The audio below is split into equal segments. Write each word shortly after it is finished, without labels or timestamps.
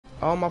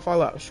All my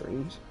Fallout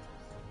streams.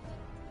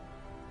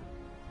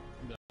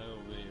 That'll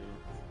be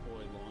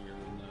way longer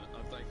than that.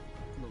 I think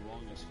the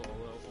longest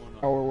Fallout one.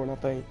 Or when I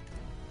think.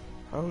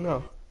 I don't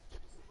know.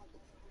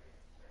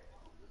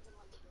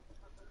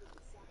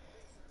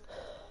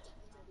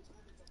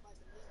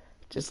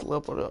 Just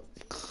level it up.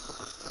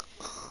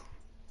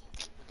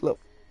 Look.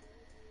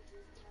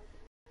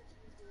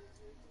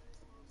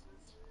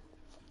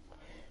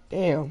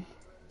 Damn.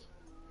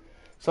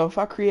 So if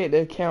I create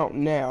the account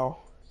now,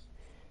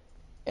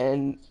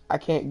 and I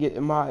can't get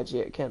the mods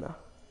yet, can I?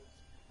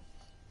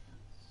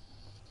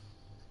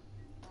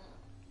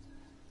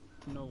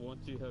 No,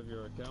 once you have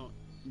your account,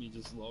 you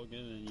just log in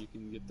and you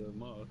can get the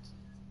mods.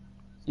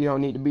 You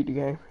don't need to beat the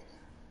game.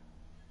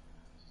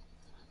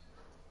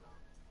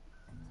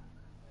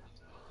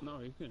 No,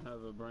 you can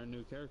have a brand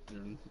new character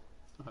and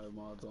have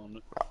mods on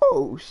it.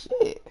 Oh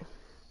shit.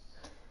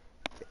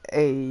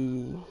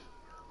 Hey.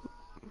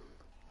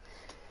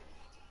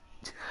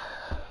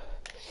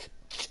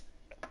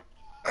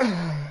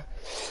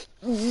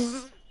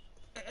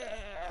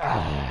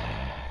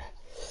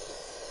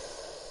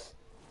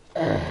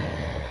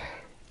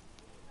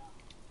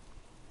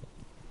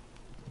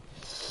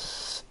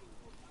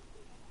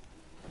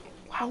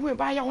 I went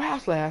by your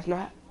house last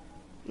night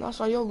and I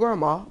saw your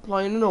grandma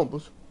playing the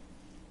numbers.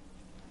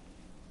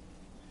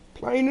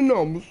 Playing the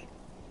numbers.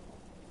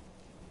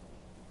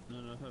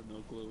 And I have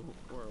no clue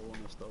where I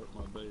want to start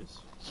my base.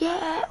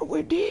 Yeah,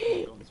 we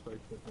did.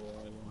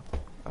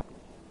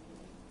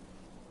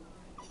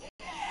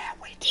 Yeah,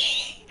 we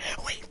did.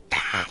 We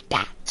found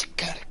out you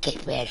gotta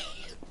get ready.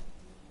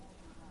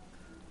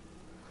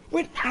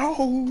 We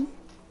know.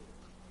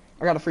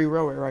 I got a free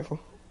railway rifle.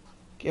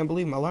 Can't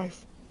believe my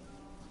life.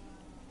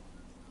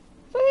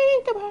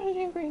 Think about it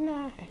every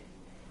night.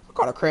 I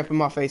caught a cramp in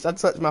my face. I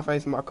touched my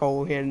face with my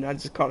cold hand and I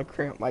just caught a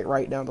cramp like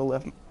right down the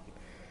left,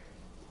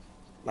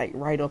 like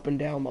right up and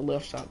down my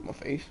left side of my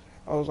face.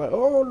 I was like,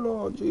 oh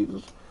Lord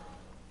Jesus.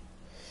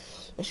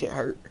 That shit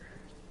hurt.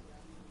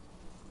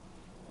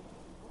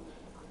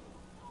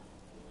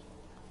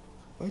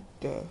 What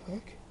the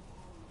heck?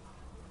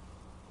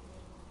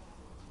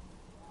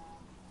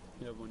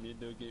 Yeah, when you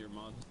do get your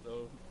mods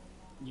though,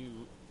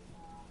 you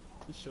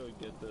should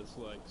get this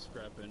like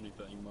scrap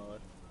anything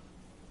mod.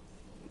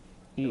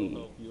 It'll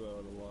help you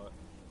out a lot.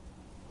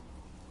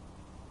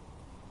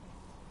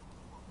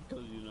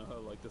 Because you know how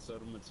like the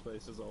settlement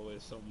space is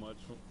always so much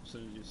as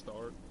soon as you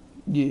start.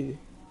 Yeah.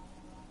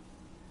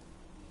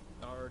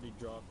 I already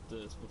dropped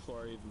this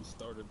before I even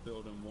started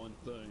building one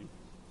thing.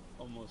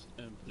 Almost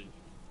empty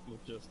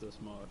with just this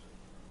mod.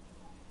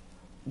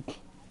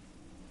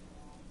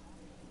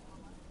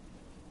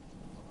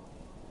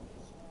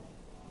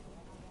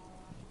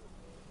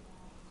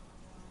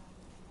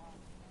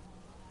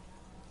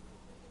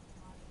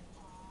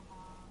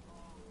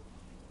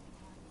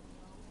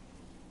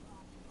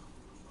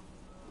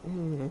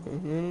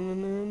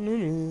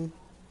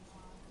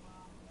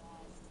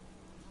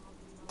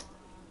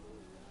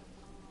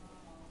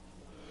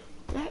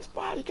 That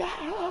spot got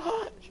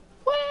hot.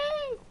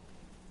 Woo!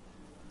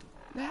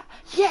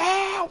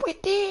 Yeah, we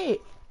did.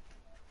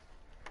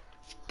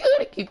 It's good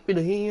to keep it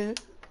in.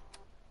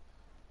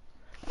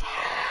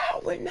 Yeah,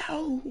 we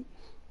know.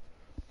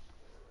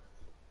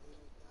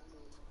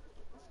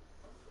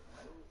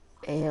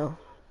 Damn.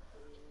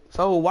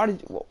 So why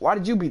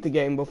did you beat the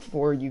game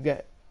before you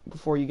got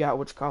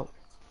what you call it?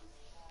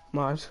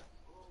 Mods.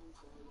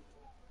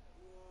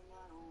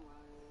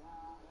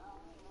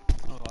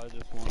 Oh, I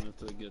just wanted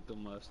to get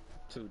them last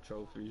 2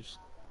 trophies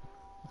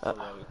for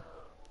like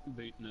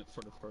beating it for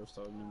the first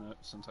time in that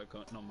since I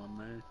couldn't on my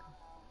main.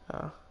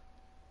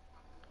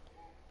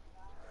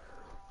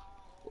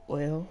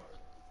 Well.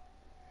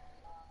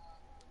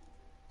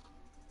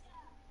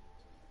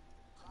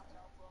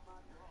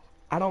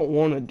 I don't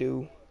want to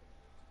do.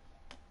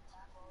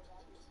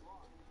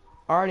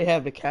 I already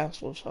have the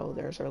castle, so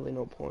there's really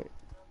no point.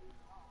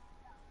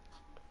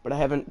 But I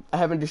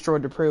haven't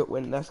destroyed the Prilt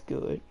win. That's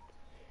good.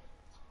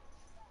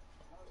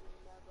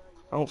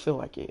 I don't feel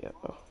like it yet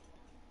though.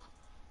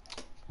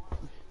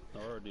 I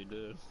already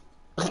did.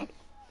 As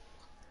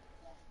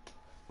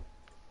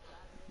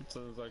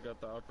soon as I got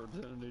the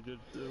opportunity to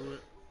do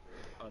it,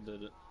 I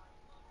did it.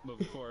 But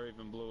before I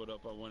even blew it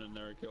up, I went in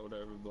there and killed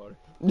everybody.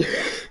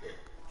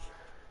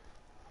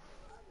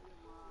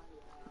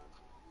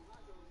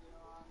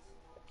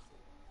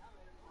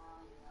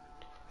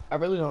 I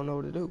really don't know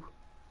what to do.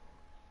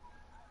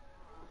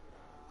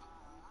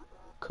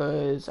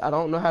 Cause I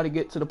don't know how to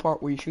get to the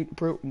part where you shoot the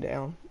Prilt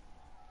down.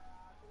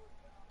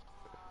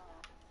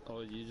 Oh,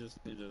 you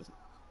just need to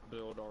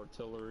build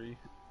artillery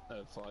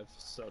at 5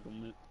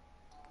 settlement.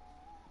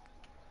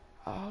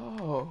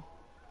 Oh.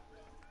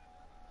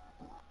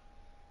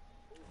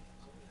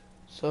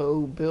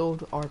 So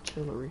build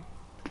artillery.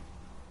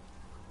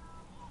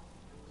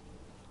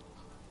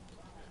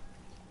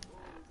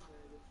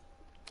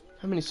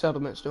 How many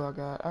settlements do I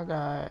got? I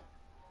got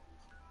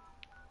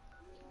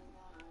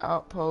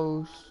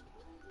outpost,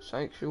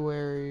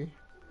 sanctuary,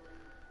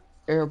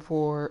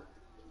 airport.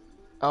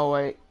 Oh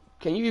wait,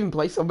 can you even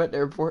place them at the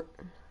airport?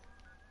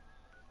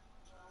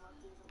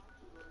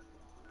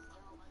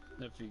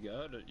 If you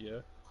got it,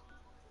 yeah.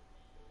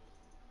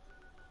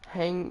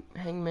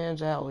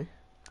 Hangman's Alley.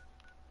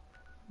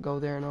 Go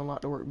there and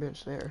unlock the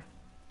workbench there.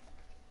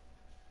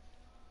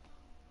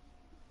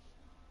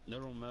 It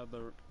don't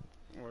matter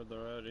where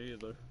they're at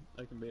either.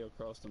 They can be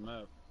across the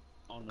map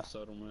on the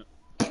settlement.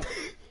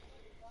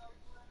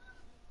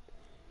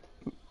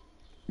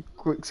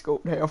 Quick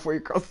scope halfway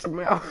across the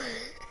map.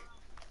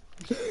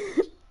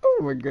 Oh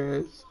my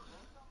gosh.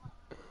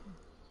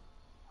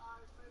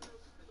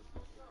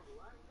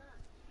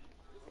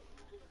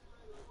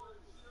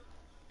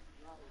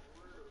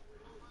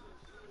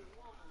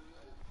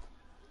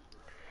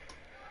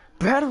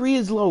 Battery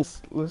is low.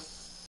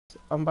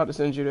 I'm about to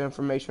send you the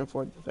information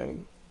for the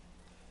thing.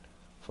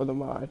 For the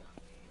mod.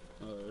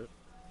 Alright.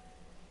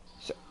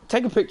 So,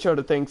 take a picture of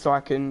the thing so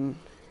I can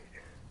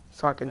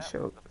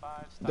show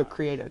the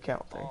create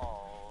account thing.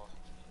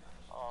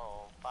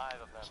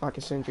 So I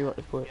can send you what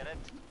to put. What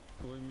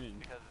do you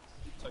mean?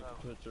 Take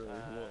a picture of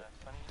what?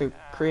 The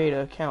create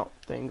account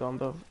thing on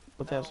the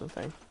Bethesda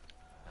thing.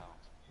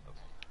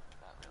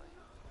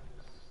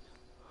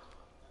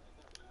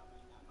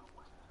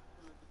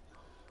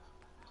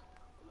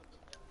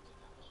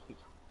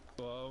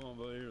 Well, I won't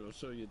be able to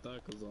show you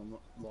that because I'm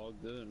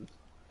logged in.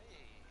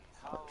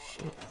 Oh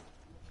shit.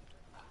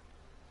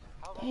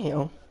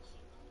 Damn.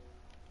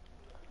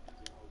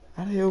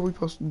 How the hell are we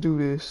supposed to do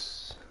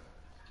this?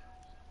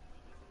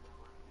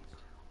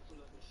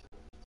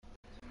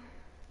 I'm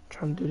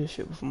trying to do this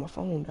shit before my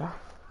phone dies.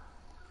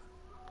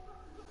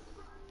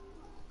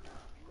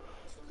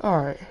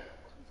 Alright.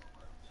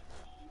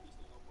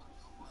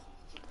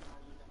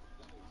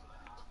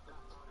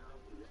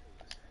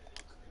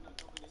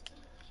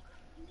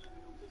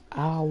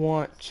 I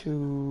want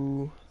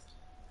to...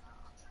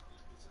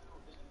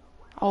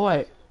 Oh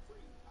wait.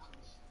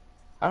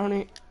 I don't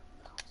need...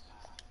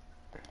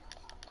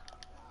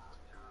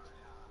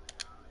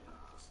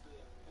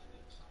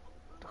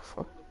 The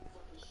fuck?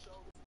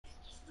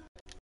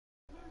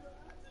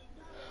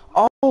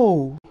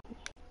 Oh!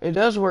 It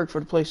does work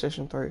for the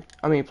PlayStation 3.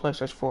 I mean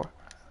PlayStation 4.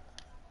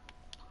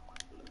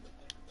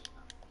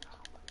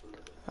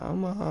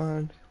 Come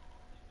on.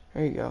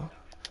 There you go.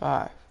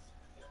 5.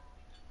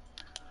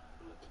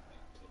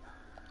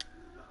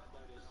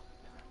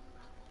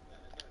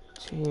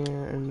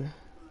 10.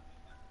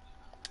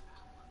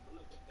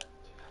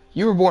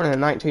 You were born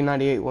in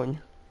 1998, weren't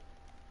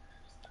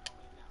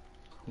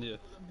you? Yeah.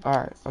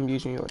 Alright, I'm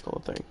using you with the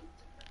little thing.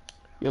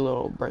 Your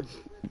little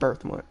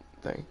birth month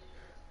thing.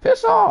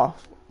 Piss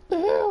off! What the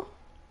hell?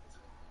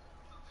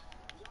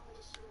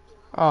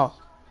 Oh.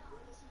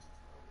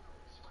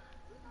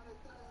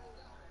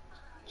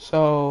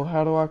 So,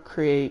 how do I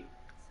create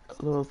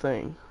a little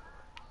thing?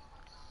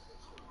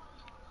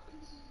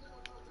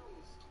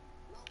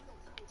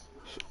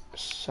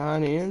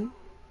 Sign in.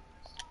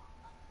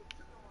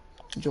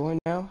 Join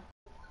now.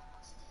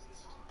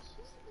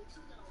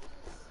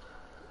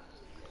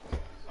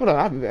 Hold on,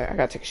 I'll be back. I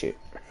gotta take a shit.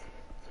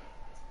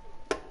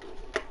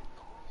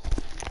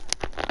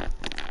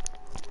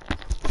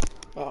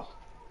 Oh.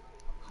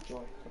 Join.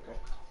 Okay.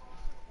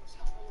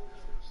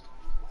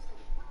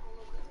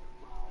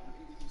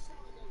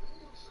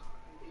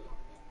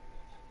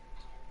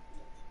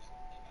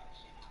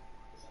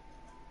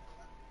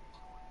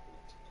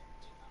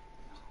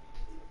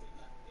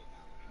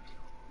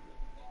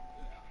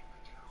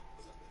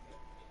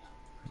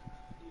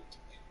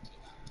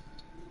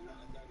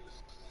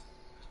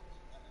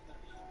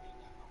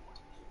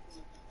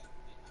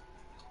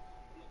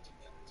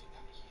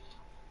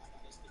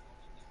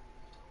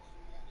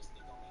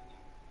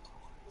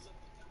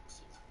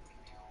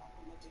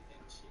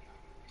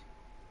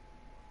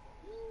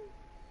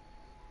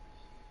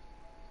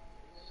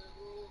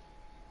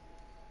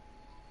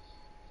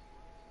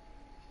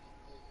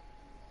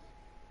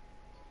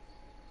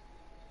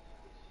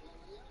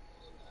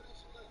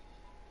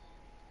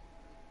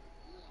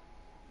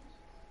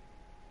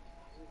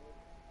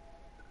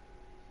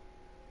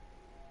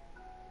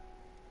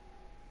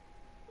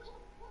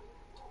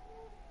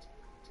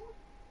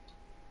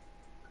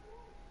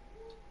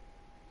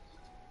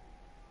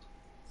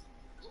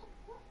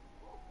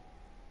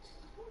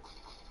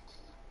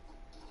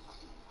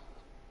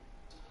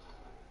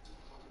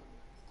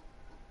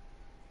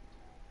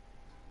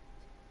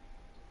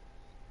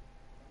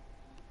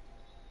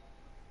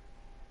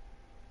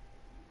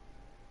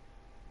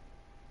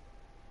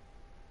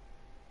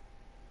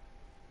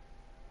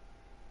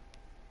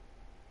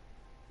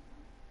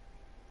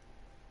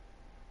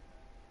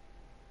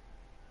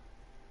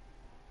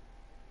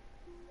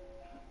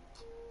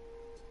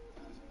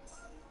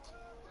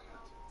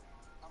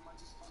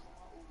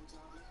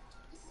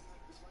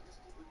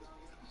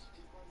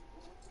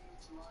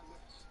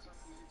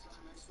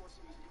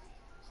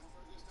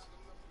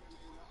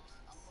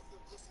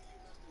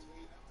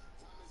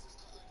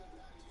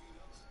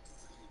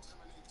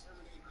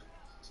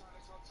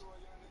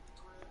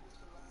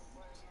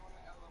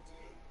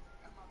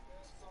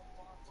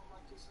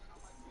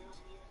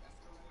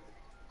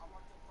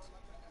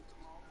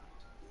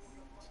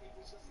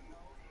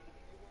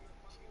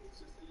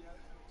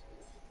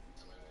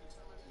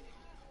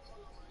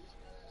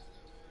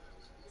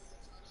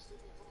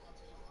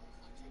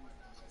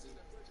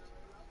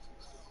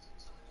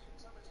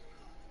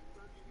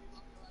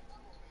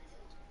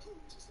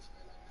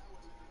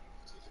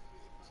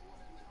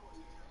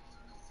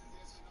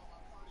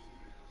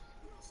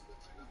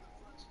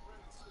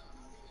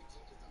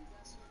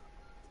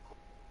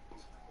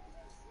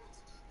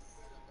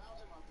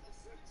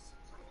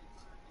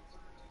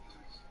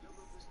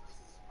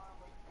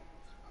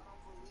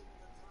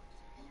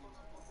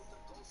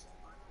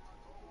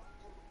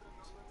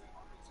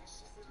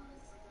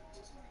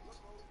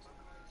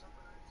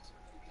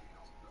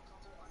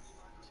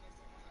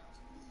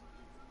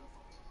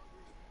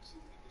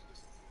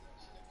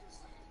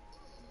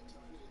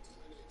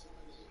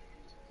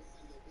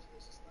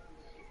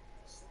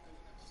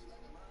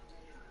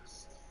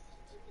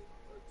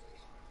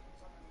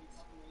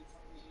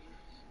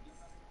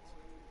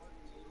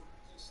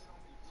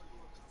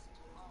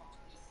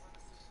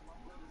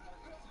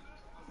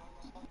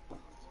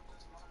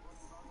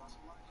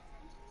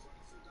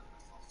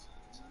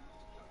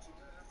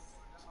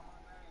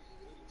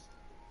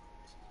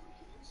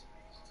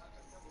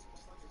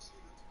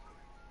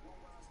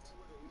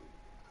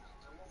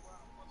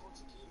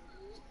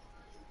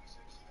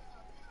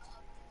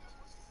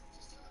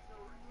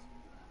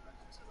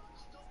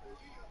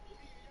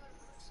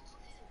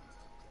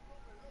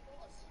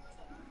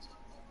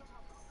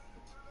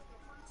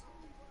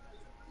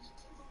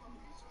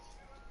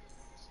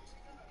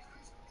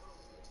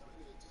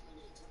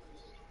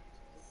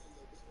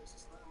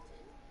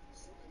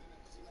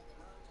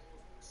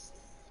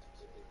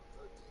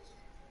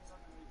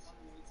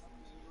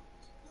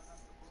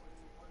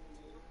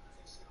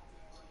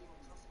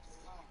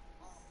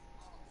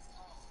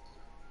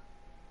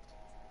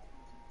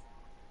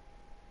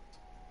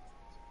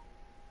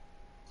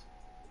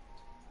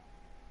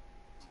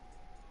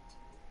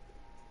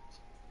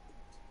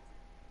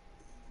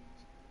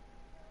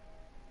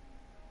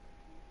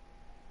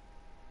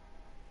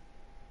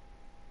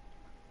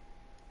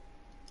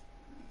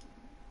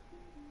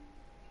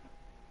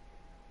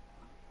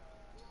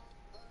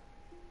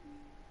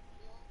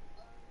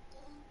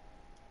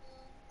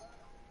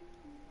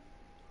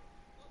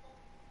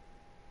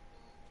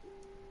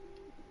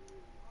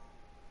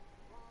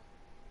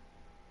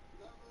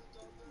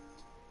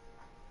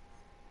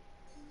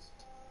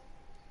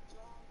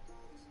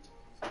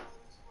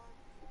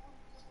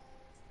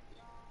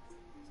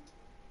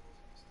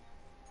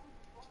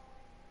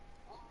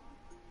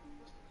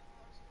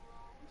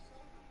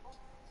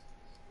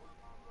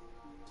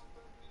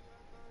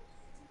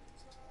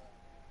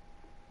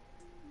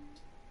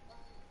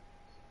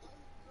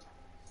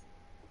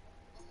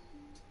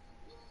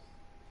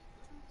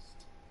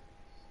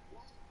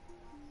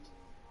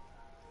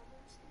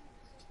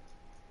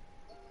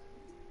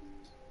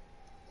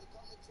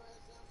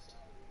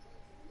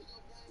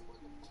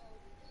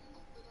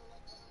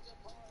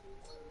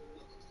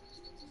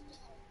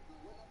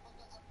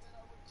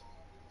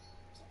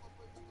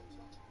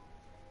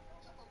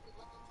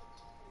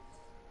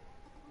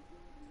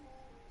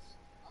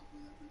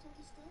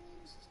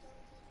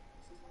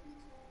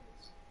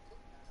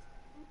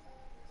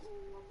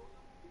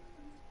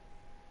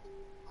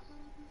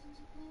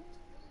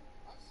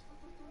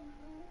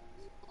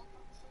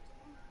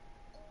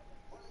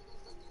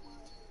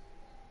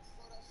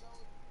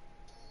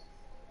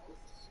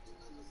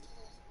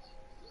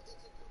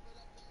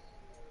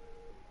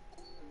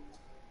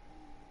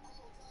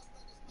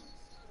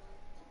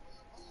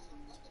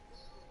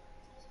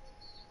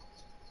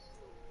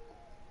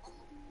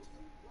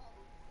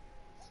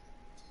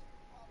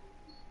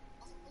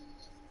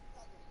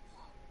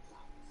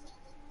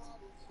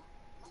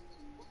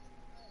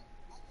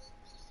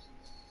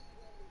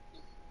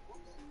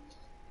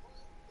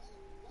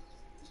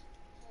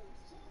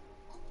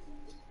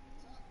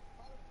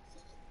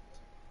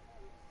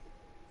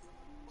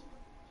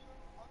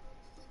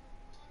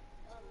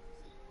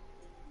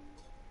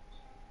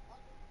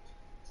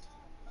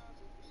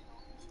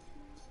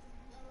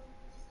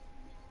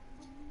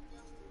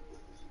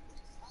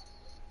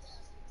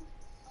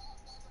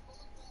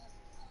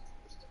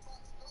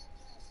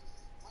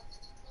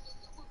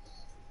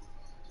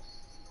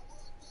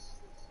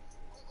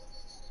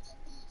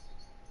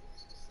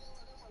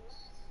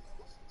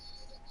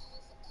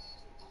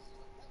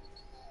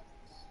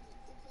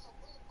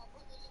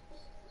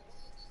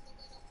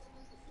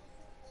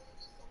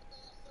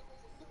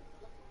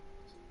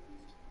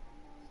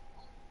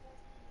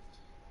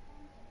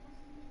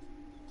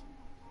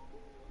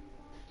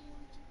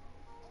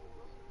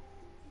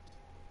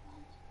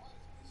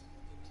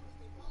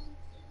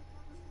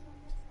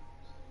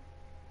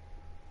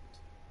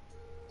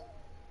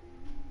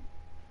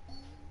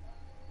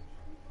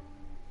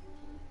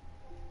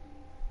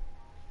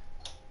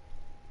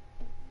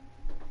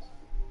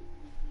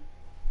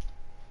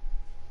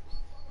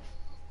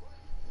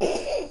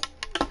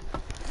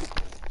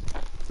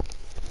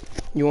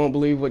 You won't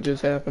believe what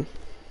just happened.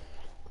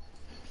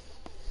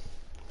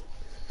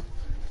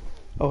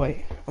 Oh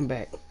wait, I'm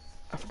back.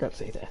 I forgot to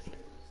say that.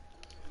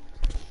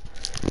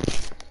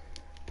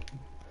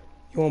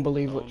 You won't I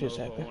believe what don't know just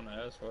if I happened. want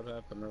to ask what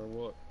happened or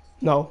what.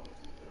 No,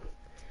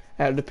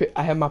 I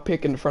have my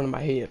pick in the front of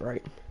my head,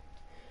 right?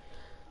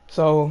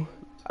 So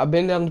I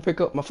bend down to pick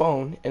up my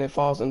phone, and it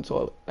falls in the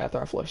toilet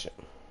after I flush it.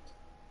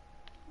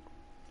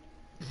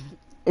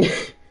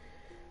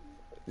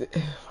 Oh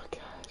my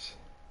gosh.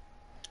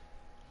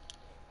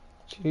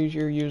 Choose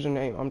your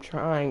username. I'm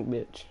trying,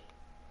 bitch.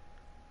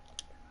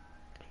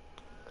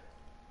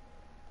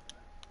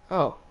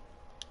 Oh.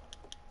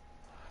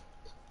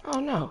 Oh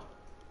no.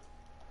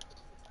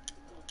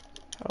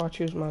 How do I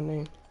choose my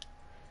name?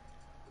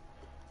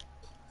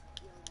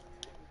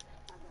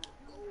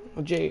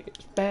 Oh, Jay,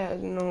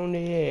 spazzing on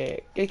the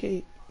head.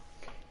 KK.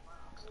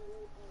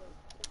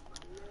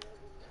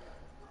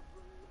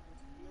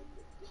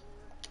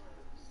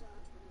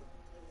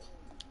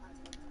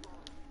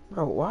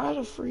 Bro, why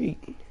the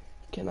freak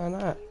can I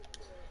not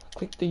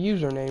click the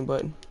username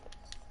button?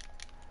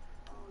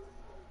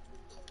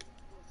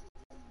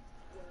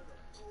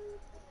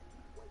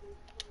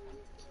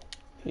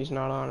 He's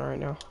not on right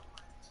now.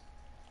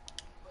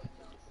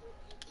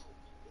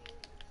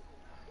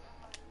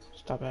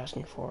 Stop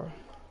asking for him.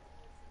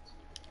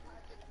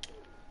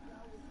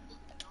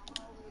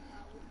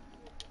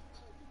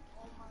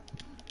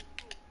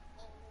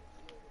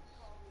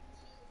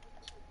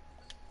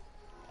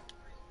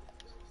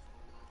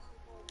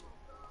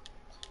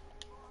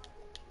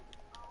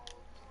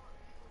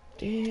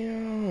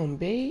 Damn,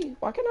 B.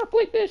 Why can't I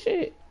click this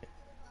shit?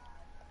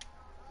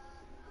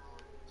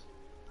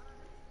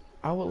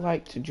 I would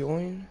like to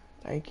join.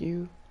 Thank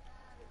you.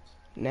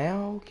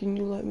 Now, can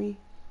you let me?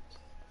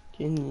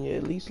 Can you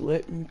at least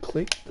let me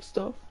click the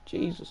stuff?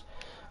 Jesus.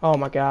 Oh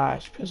my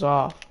gosh, piss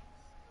off.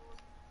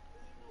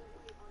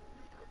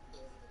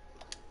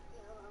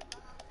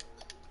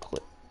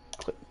 Click,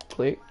 click,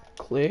 click,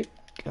 click.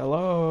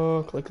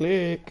 Hello, click,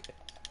 click.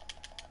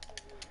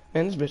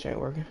 Man, this bitch ain't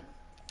working.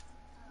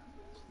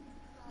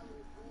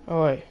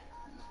 Oh wait.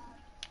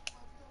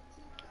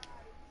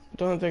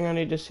 The only thing I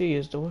need to see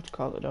is the what you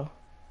call it though.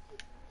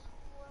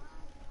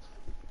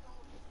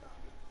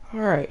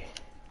 Alright.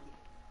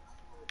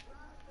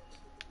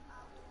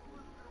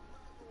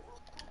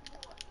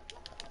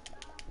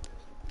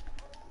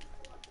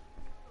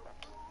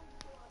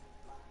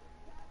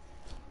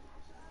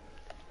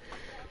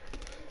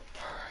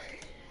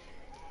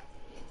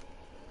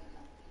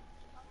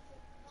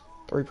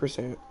 Alright.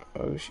 3%.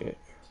 Oh shit.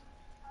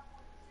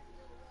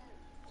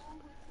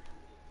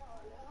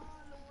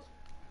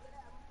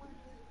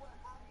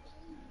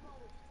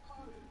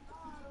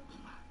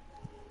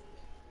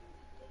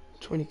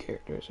 "20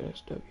 characters,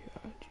 SWIGG."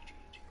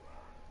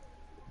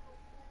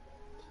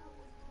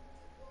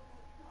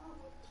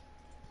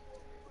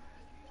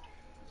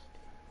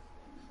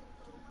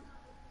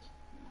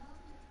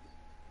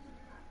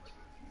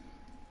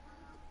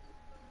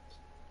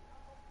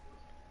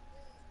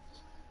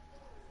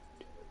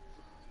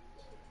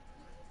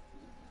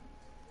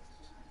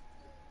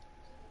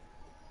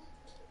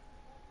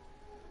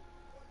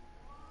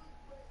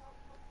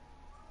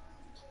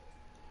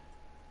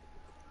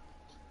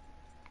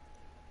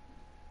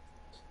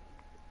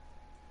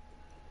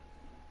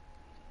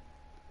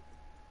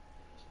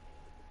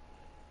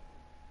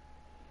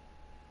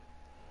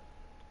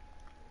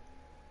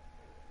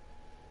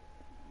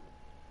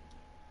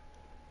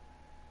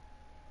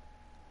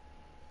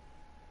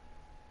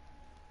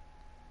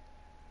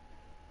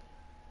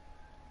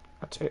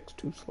 I text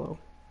too slow.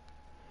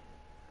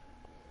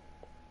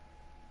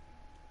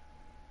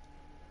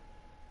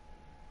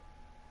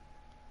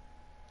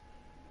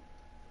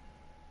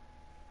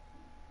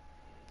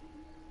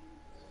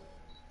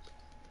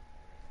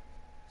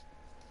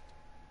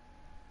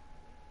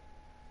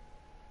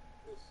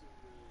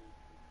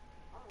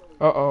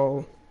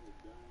 Uh-oh.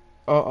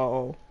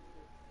 Uh-oh.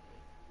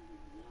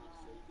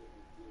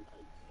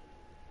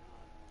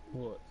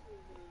 What?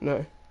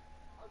 No.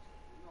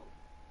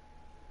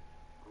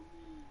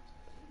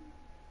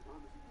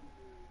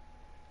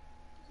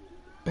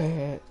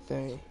 Bad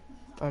thing.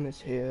 Fun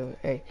as hell.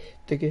 Hey,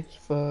 thick as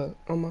fuck.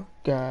 Oh my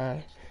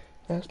god.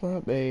 That's my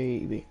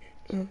baby.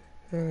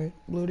 Alright,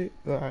 blew it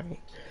right.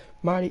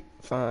 Mighty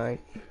fine.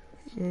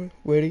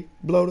 Witty,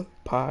 blow the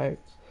pipe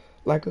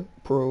like a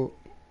pro.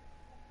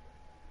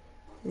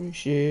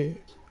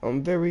 Shit,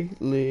 I'm very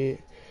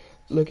lit.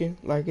 Looking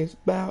like it's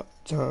about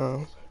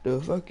time to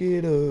fuck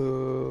it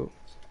up.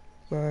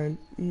 Mine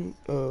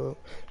up.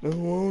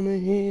 Don't wanna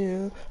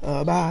hear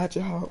about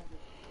y'all.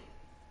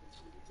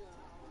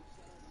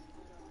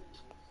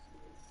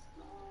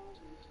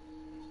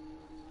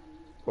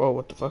 Whoa,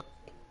 what the fuck?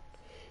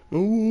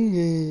 Ooh,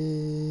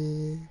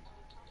 yeah.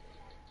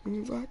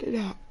 Fuck it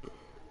out.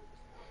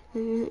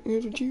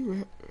 Here's what you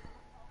rap.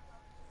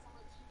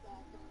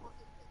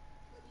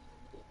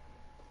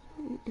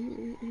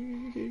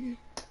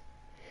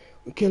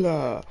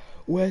 Killer,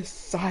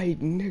 West Side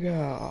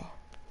nigga.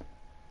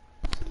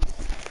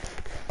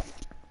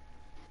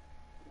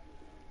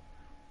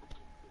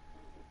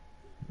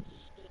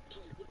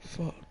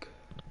 Fuck.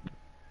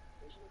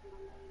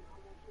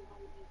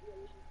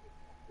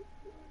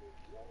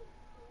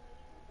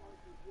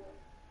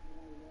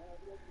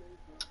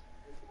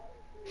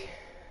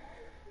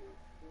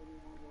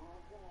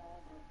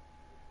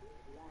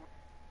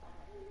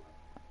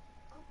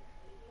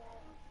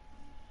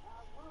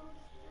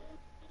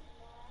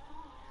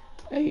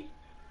 Hey,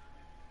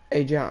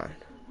 hey, John.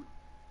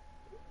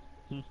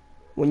 Hmm.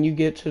 When you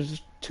get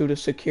to the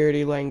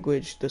security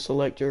language, the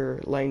select your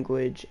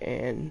language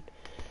and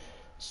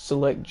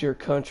select your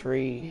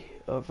country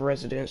of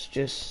residence,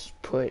 just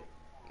put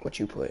what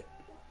you put.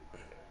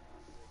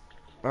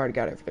 I already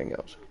got everything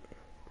else.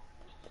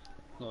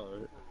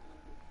 Alright.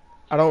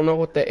 I don't know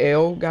what the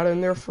L got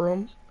in there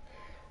from,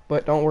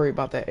 but don't worry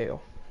about that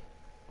L.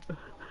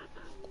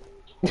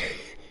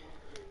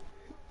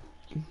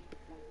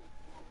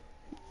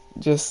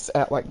 Just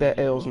act like You that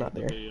just L's want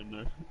not it to there. be in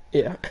there.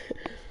 Yeah.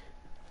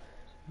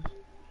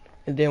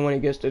 And then when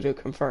it gets to the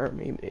confirm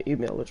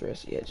email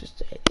address, yeah, just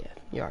say, yeah,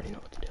 you already know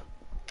what to do.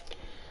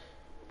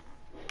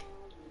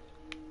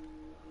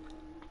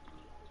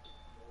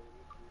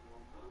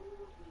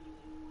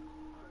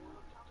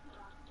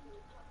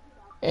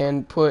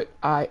 And put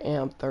I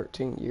am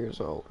 13 years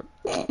old.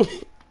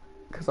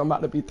 Because I'm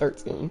about to be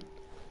 13.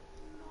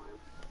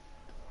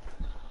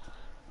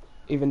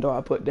 Even though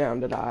I put down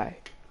that I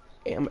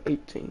am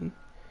 18.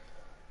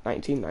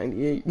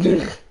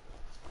 1998.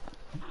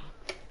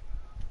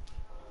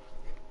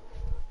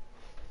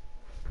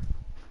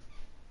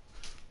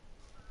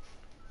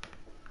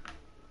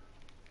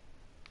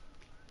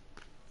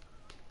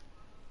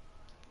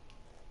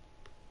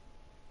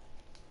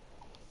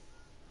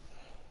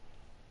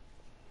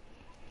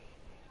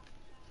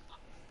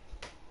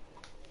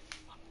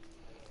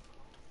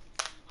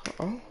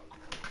 Oh.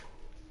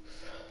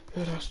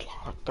 Yeah, that's a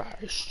lot of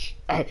guys.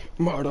 Hey,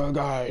 murder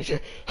guys.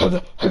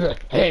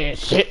 Hey,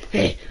 shit.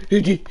 Hey,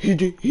 hit it,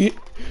 nigga.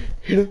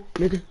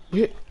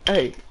 Hit.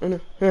 Hey,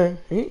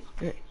 hey.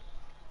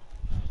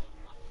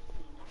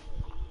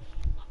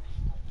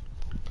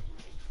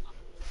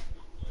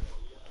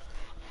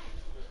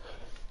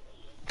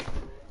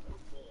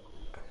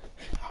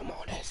 I'm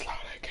on that slaughter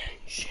gang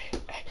shit.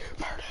 Hey,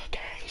 murder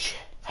gang shit.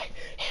 Hey,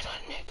 hit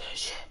a nigga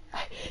shit.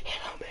 Hey, hit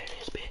him in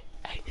his bit.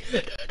 Hey, hey,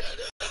 hey.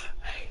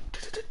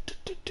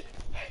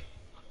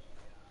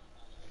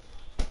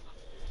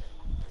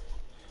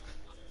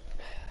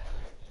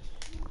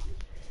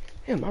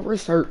 Yeah, my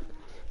wrist hurt.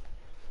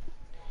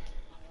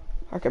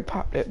 I can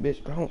pop that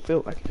bitch, but I don't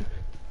feel like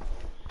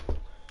it.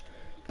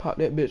 Pop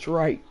that bitch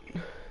right.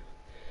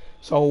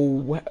 So,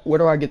 where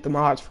do I get the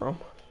mods from?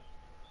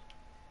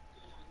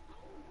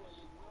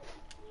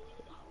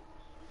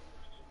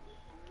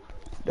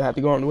 Do I have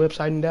to go on the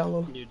website and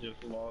download them? You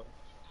just log.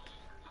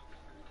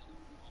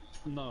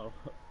 No,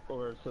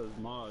 or it says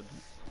mods.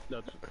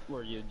 That's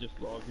where you just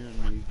log in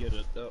and you get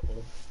it that way.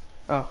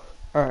 Oh,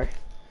 alright.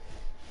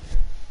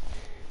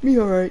 Me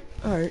alright,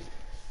 alright.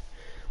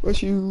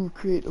 Once you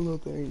create a little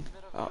thing.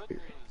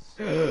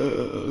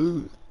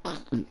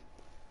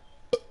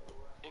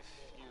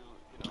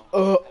 Oh,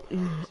 uh,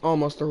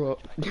 almost threw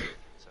up.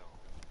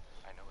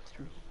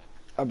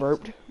 I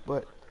burped,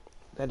 but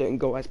that didn't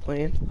go as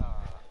planned.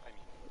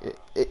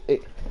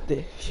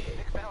 The,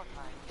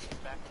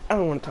 I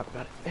don't want to talk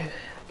about it.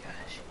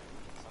 Gosh.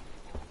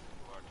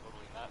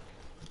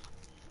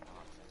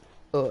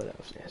 Oh, that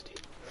was nasty.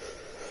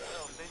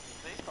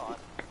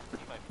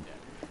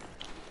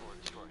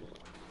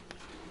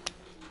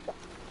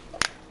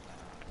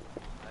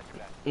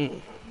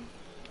 Mm.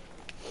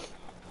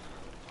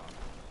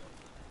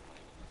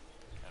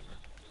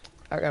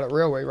 I got a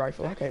railway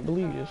rifle. I can't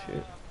believe this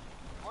shit.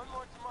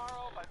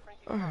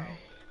 Alright.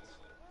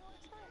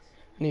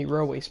 Need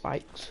railway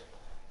spikes.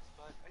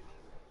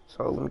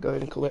 So let me go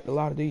ahead and collect a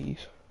lot of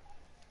these.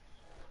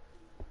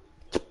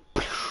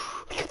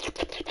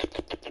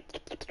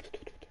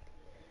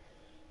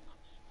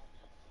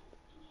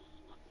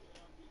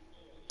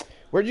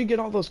 Where'd you get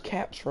all those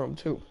caps from,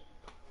 too?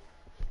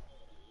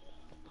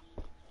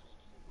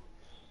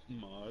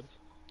 Mods.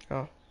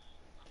 Oh.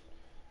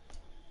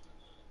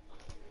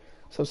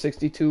 So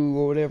 62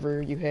 or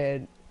whatever you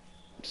had,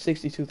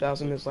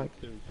 62,000 is like,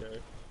 62K.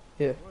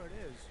 yeah.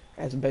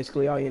 That's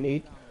basically all you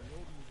need.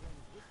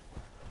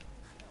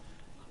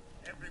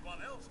 Everyone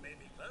else may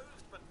be closed,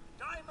 but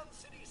Diamond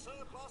City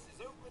Surplus is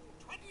open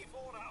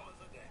 24 hours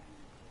a day.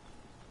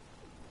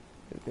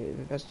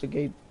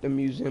 Investigate the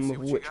Museum of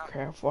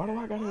Witchcraft. Why do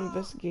I gotta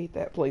investigate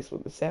that place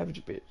with the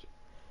savage bitch?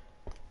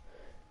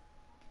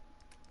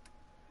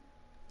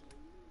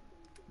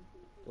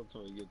 That's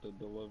how you get the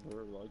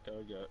deliver like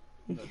I got.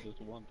 That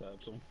just one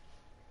taps them.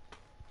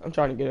 I'm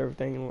trying to get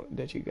everything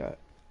that you got.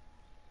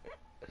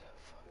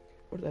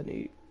 What did I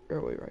need?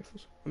 Railway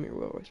rifles. I mean,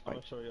 railway I'll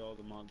spikes. show you all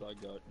the mods I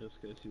got just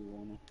in case you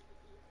want them.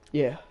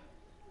 Yeah.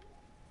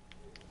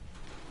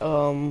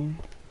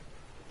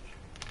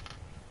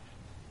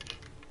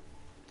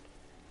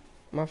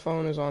 My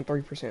phone is on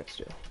 3%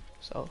 still,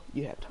 so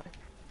you have time.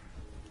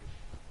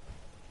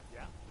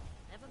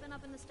 Ever been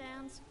up in the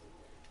stands?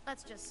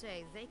 Let's just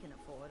say they can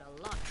afford a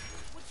lot.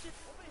 What's it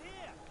over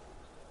here?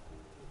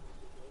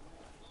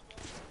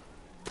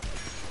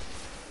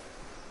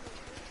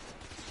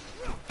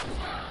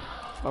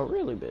 Oh,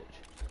 really, bitch?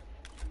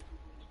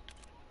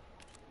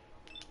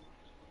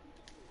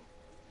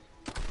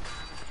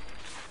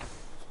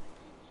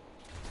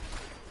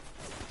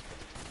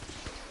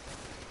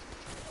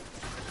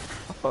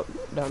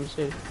 down the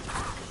city.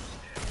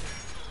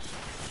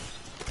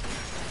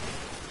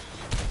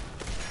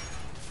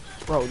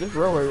 Bro, this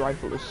railway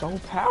rifle is so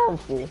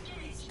powerful.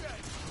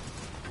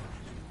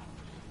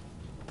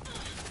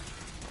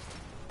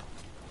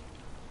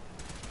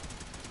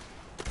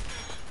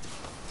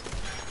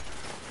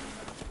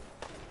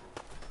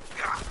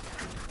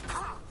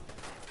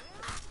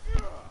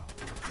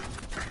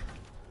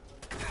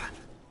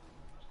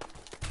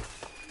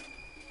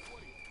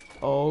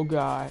 Oh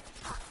God.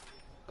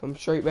 Come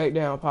straight back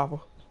down, Papa.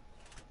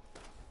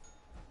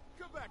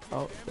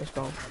 Oh, it's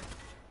gone.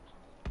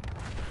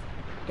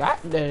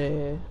 Got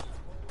that.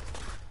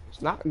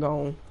 It's not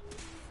gone.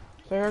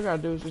 Thing I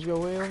gotta do is just go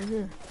way over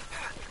here.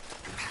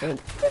 And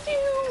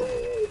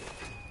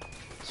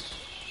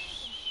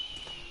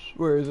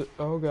where is it?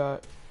 Oh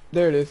God.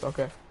 There it is,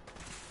 okay.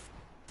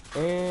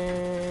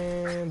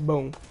 And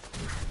boom.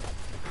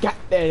 Got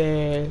that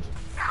ass.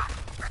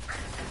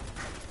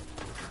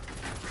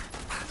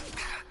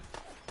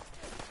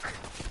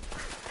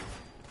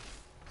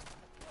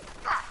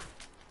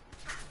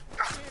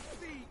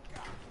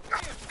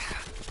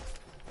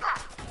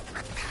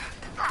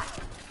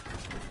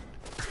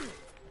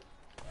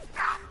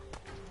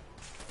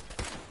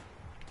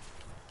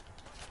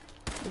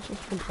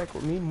 Just come back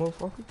with me,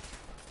 motherfucker.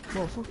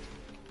 Motherfucker.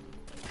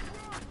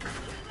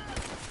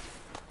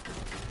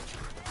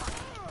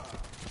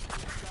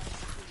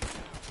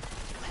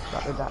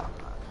 About to die.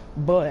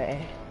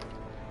 Boy.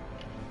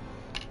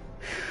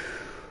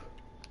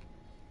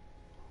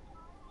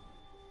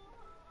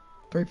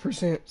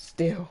 %3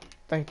 still.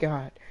 Thank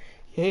God.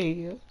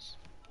 Yes.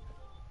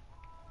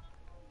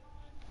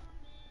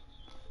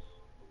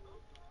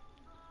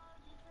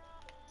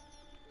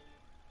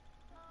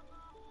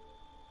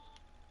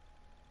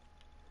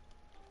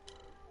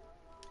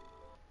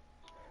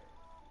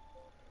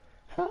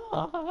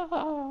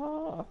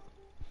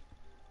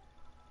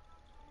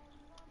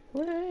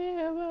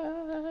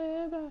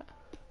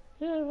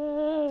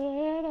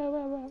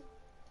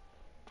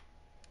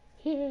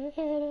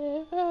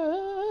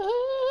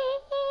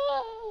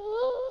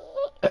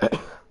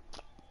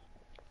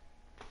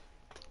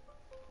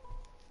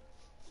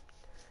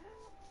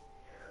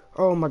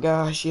 Oh my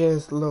gosh,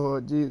 yes,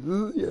 Lord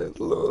Jesus, yes,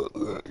 Lord,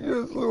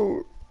 yes,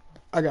 Lord.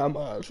 I got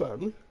my eyes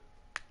finally.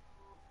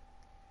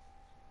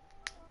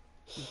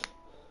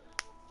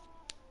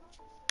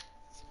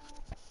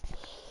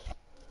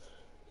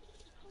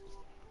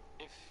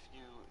 If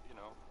you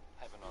know,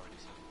 haven't already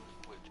seen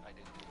it, which I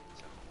did,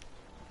 so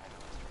I know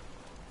it's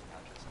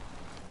not just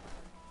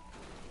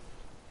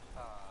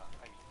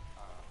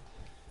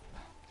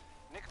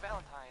Nick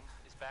Valentine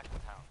is back in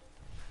town.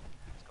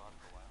 He was gone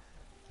for a while.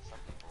 Some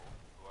people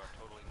who are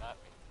totally not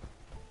me.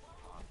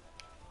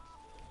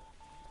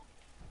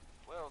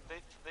 Well,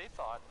 they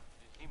thought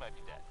he might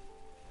be dead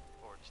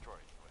or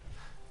destroyed.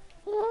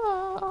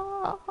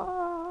 Glad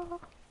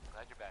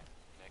you're back,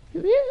 Nick.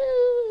 Even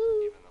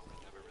though we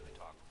never really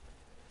talked.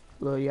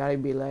 Lil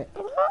Yachty be like,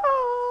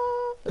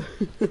 Here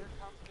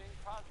comes Bing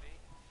Crosby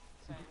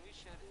saying we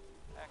should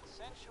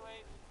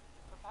accentuate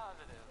the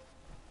positive.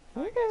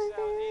 I guess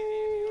sounds easy if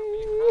you were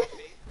Bing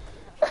Crosby.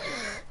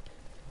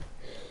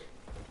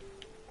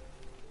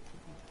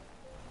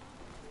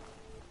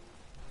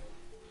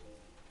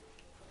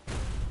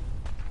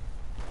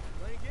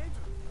 Playing games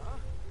with me, huh?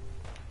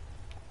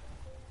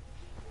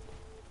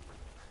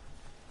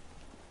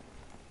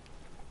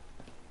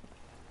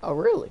 oh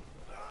really?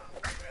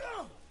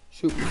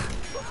 Shoot me.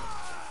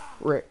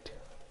 Wrecked.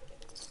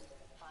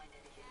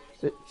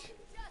 Bitch.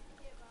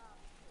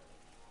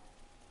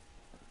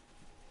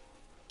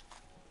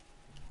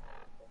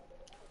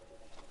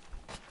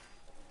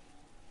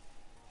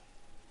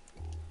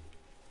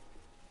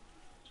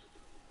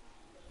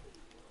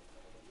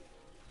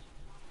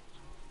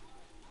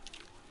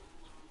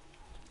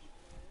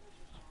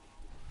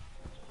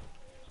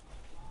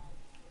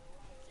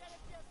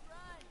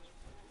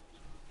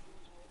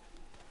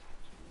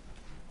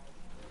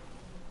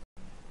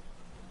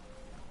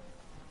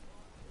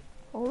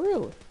 Oh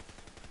really?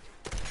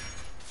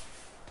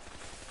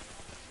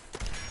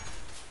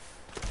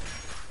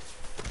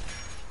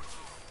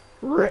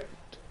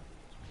 Wrecked.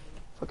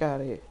 Fuck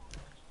out of here.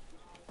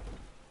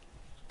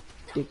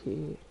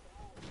 Dickhead.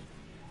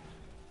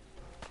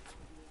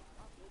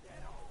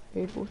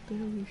 Hey, what the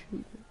hell you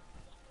shooting?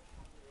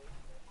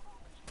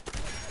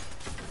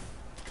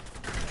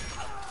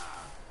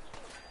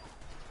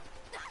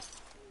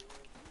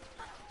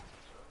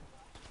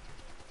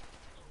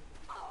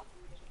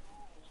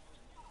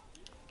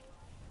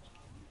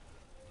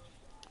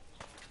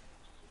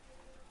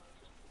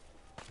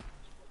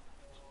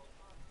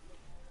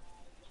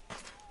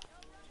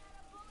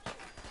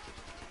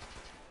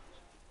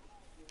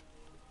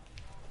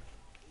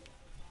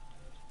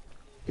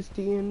 It's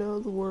the end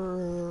of the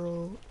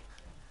world.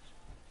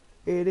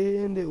 It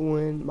ended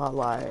when my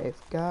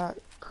life got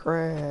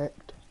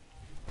cracked.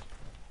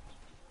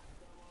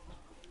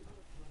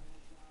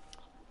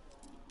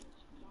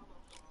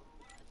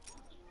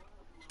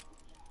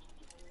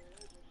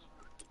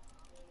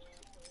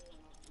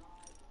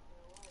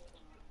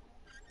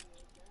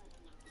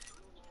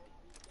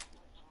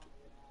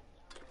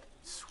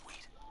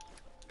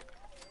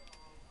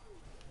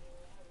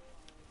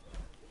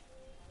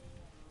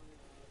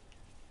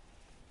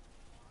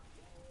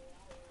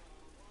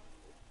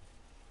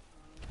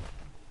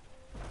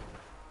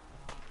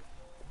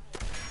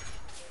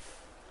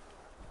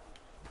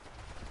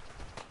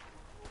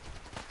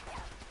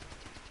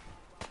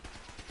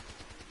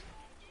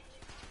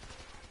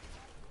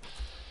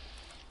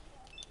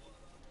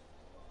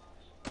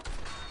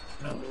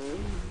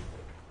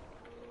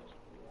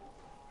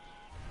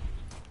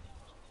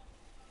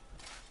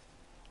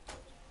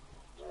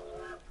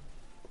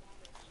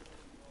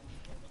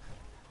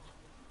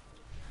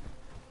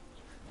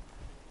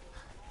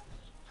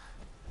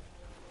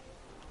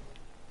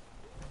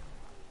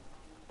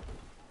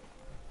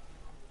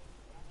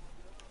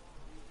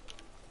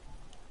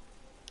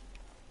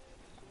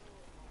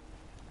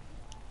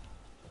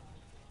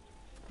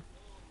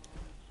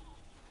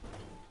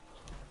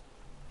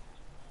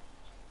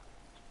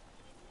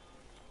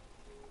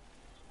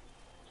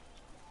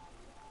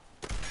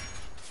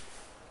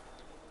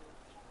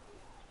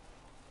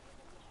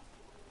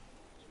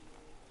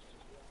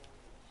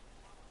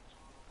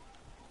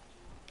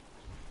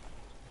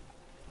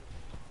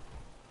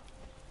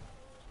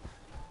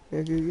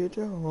 Nigga, get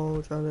your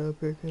home, try to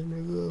pick a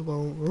nigga up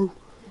on roof.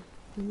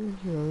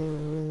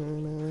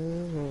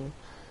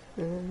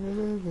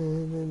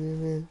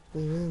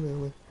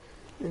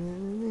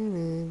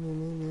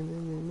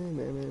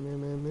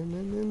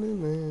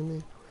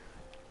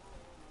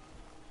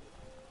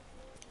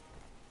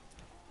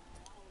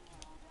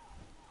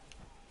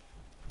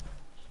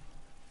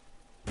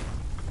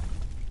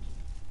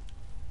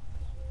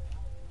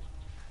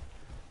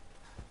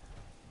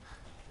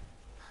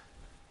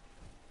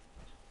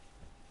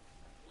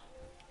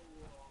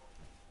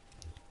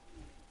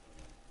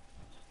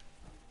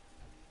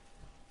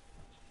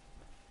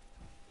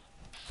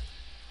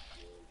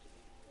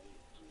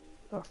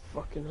 Oh,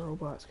 fucking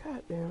robots,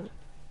 god damn it.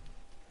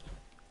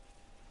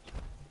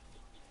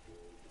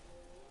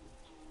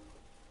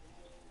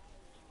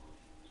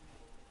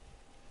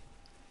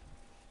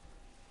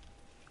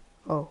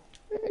 Oh,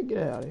 man,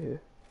 get out of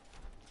here.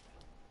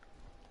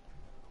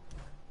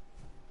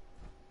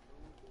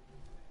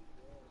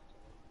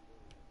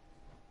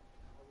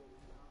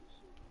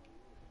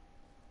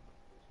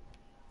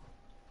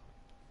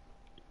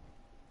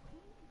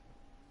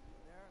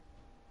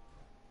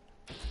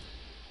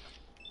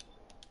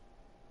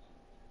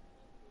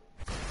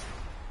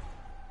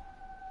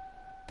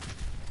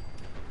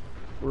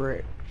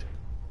 Wrecked.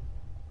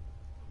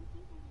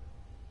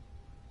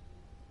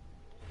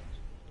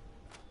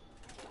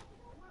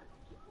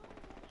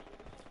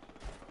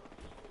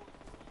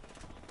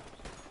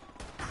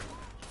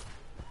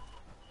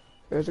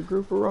 There's a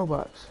group of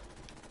robots.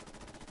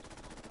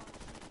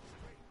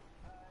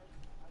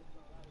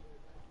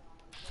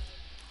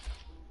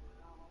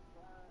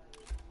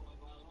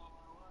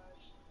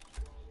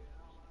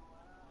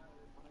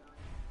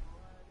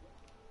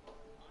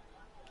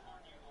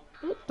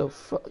 What the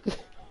fuck?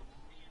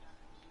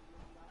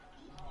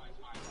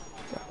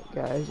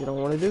 Guys, you don't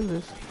want to do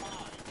this.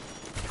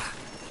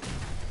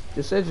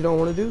 Just said you don't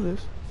want to do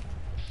this.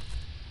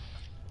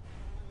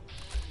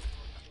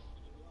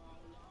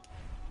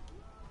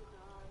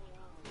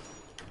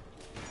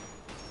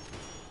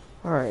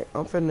 Alright,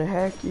 I'm finna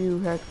hack you,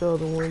 hack the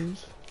other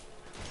ones.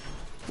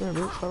 Yeah,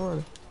 bitch, stop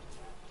running.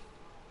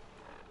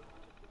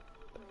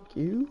 Thank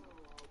you.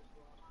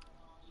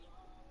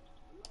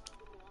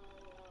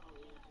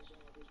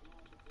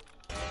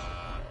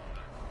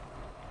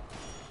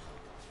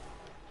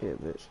 Yeah,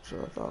 bitch, that's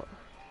what I thought.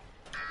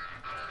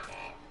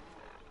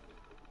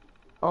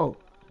 Oh.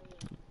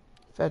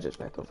 Fedget's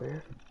back over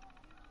here.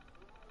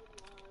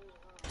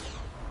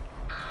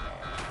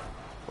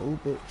 Oh,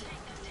 bitch.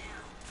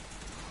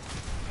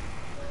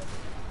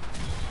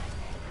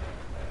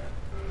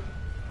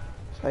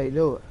 That's how you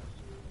do it.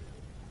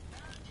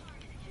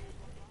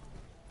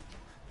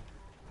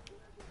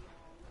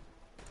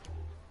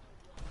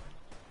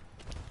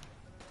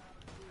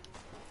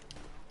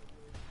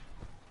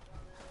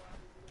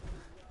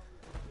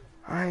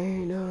 I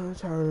ain't done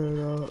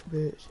turning up,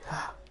 bitch.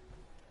 Ha,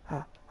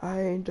 ha.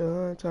 I ain't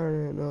done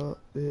turning up,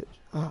 bitch.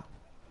 Ha.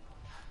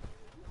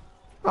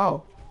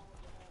 Oh.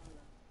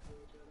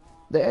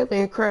 The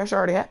alien crash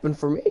already happened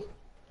for me.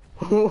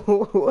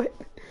 What?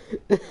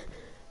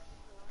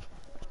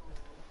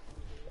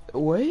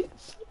 Wait?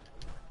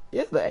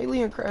 Yeah, the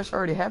alien crash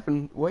already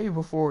happened way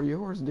before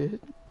yours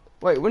did.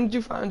 Wait, when did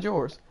you find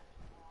yours?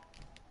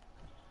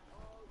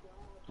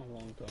 A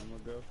long time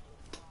ago.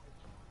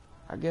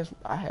 I guess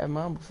I had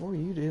mine before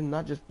you did, and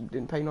I just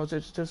didn't pay no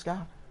attention to the sky.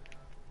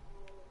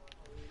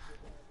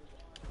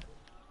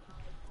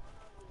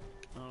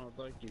 I don't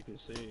think you can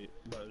see it,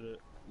 but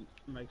it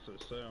makes a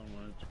sound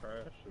when it's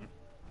crashing.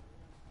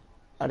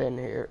 I didn't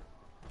hear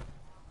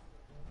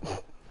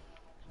it.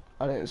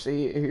 I didn't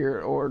see it, hear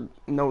it, or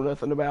know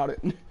nothing about it.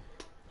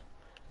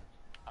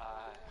 I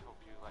hope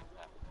you like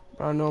that.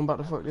 But I know I'm about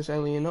to fuck this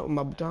alien up with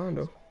my baton,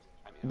 though.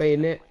 I mean,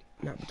 Bayonet,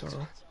 not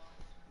baton.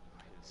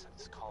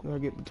 it's called. Where I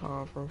get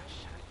baton from?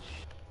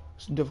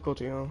 It's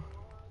difficulty on.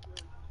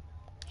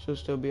 Should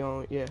still be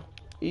on, yeah.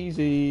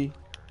 Easy.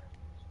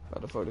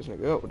 About to fuck this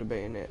nigga up with the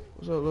bayonet.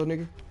 What's up, little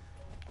nigga?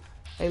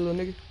 Hey,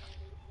 little nigga.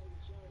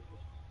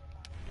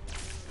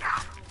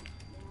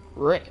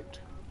 Wrecked.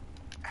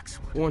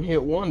 One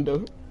hit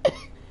wonder.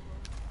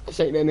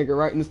 Shake that nigga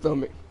right in the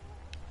stomach.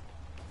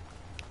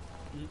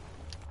 Yeah.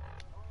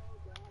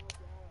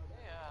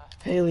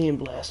 Alien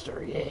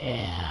blaster,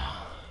 yeah.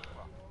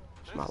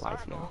 It's my This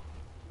life now. article,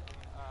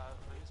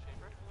 the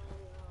newspaper.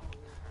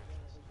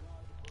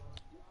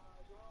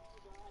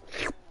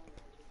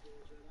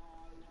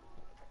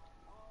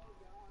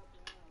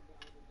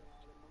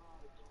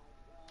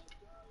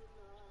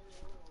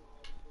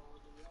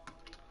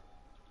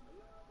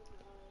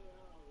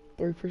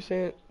 Here it is.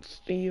 3%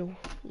 steel,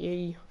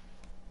 yeah.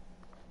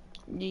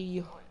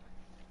 Yeah.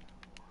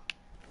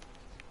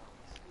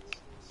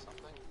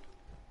 Something.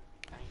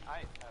 I mean,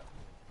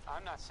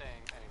 I'm not saying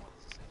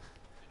anyone's the same.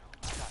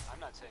 You know, I'm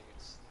not saying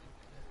it's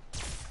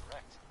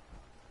correct.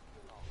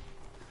 No.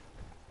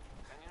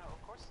 And you know,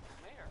 of course, the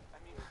mayor. I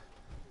mean,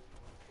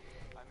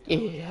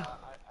 Yeah.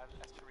 I have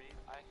to read.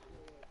 I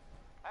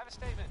have a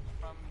statement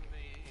from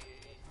the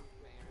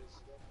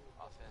mayor's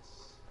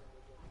office.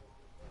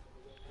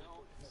 You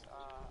know,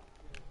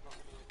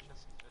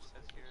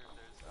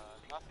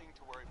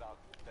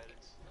 that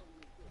it's,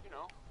 you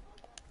know,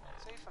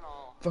 safe and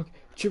all. Fuck,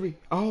 Chippy.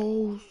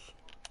 Oh.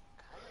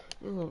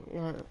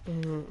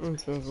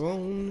 It's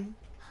alone.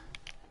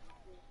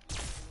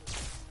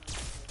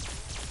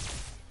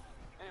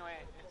 Anyway,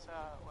 it's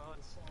well,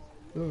 it's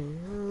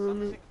something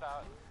to think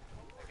about,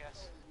 I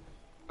guess.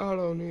 I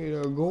don't need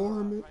a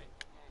gourmet. Right.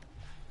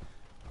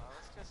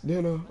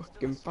 Then a Let's do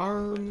fucking this with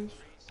furnace. 3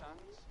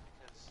 sons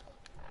because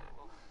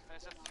well,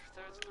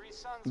 there's 3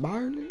 sons.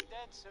 Burn We'll it. be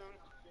dead soon.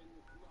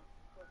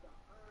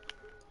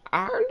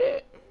 Ironed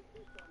it.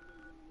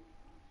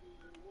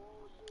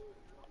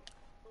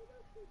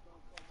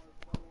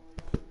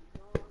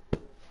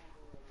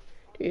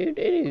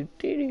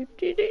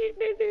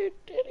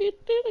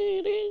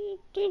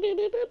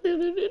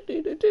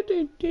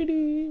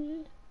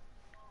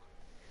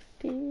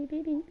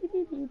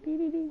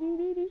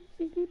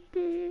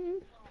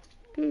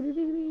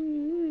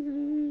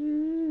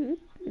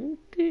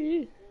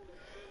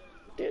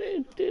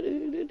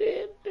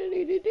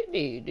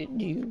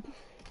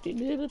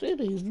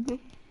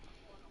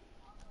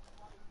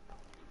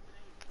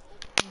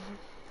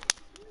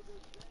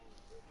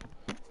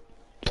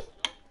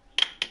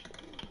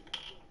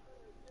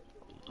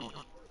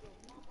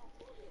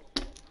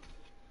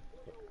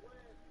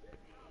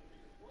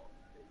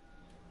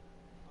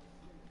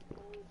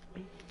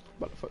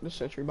 About to fuck this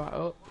sentry bot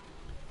up.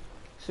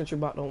 Sentry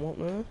bot don't want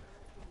none.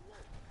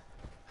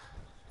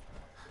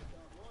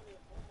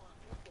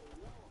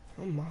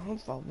 Oh my,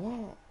 if I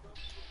want.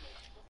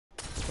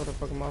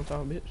 Motherfucking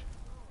Molotov, bitch.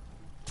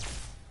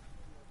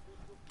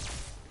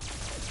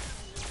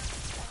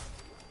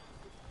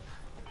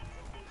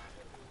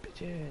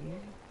 Bitch, yeah,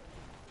 nigga.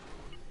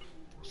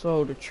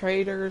 So the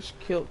traders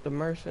killed the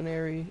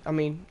mercenary. I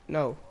mean,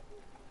 no.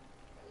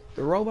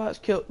 The robots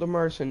killed the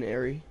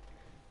mercenary.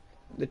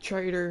 The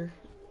trader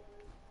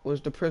was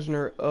the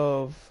prisoner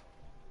of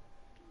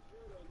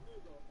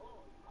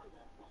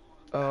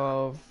the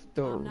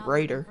I'm not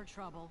raider. looking for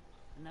trouble.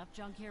 Enough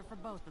junk here for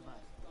both of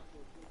us.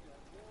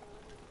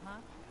 Huh?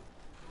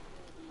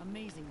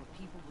 Amazing what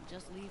people would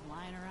just leave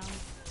lying around.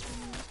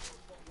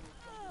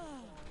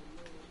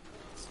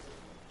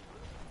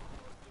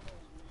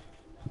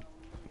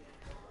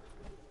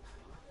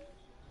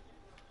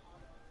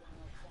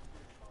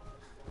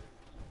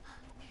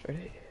 Straight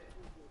ahead.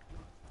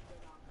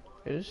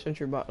 Hey, this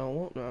sentry bot don't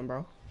want none,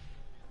 bro.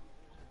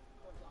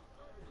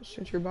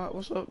 Sentry bot,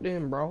 what's up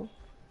then, bro?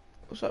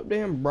 What's up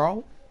then,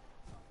 bro?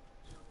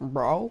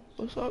 Bro,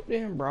 what's up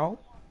then, bro?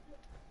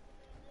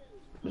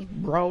 This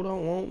bro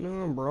don't want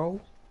none, bro.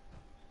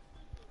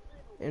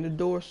 And the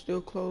door's still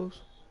closed.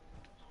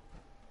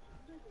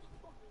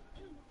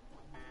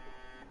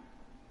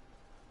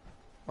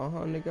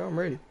 Nigga, I'm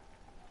ready.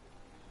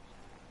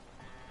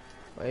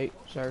 Wait,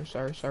 sir,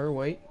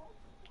 wait.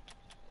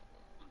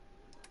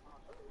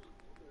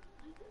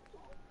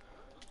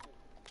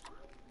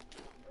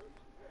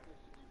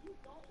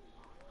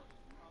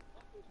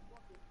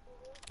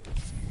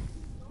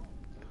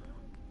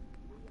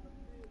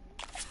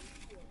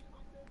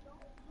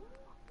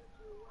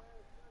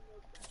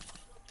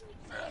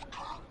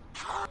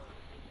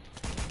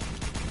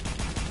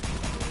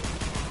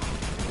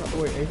 Not the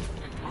way, eh?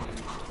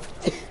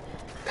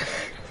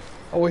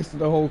 I wasted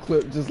the whole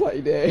clip just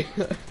like that.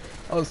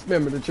 I was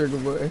spamming the trigger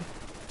button.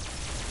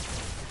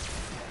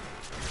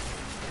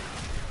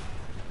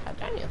 God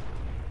damn.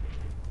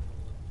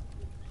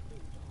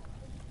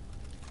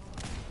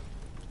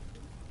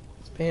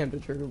 Spam the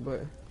trigger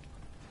button.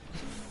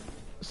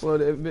 Slow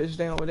that bitch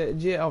down with that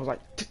jet. I was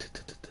like,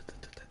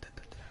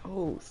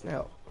 oh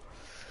snap.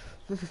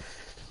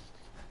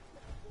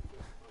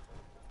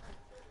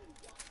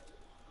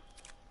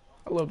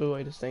 I love the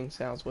way this thing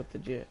sounds with the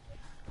jet.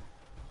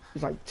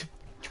 It's like.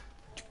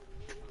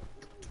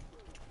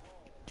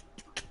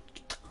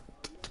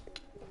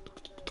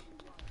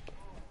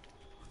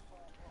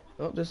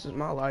 Oh, this is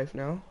my life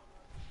now.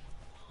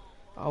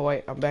 Oh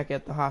wait, I'm back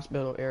at the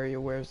hospital area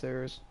where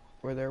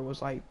there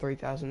was like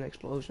 3,000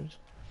 explosions.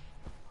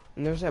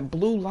 And there's that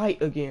blue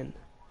light again.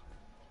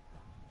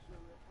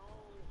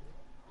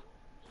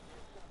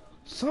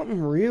 Something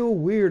real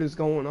weird is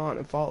going on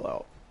in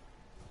Fallout.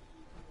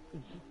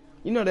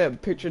 You know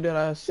that picture that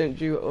I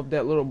sent you of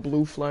that little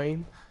blue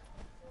flame?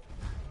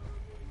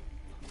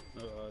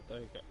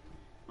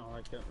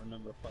 I can't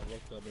remember if I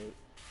looked at it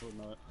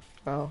or not.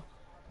 Oh.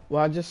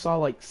 Well, I just saw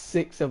like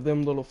 6 of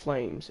them little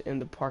flames in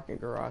the parking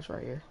garage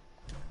right here.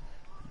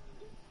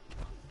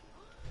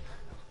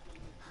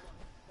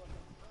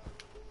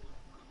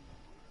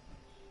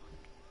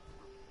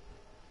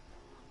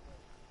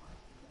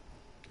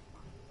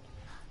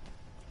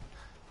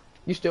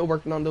 You still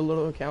working on the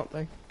little account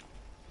thing?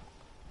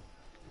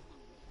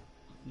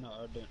 No,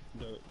 I didn't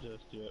do it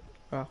just yet.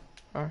 Oh,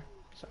 alright.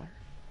 Sorry.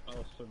 I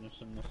was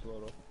finishing this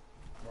little,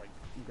 like,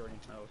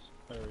 greenhouse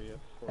area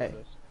for Hey.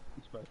 this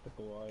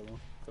spectacle island,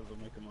 because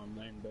I'm making my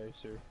main base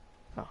here.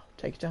 Oh,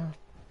 take your time.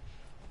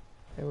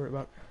 Don't worry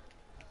about it.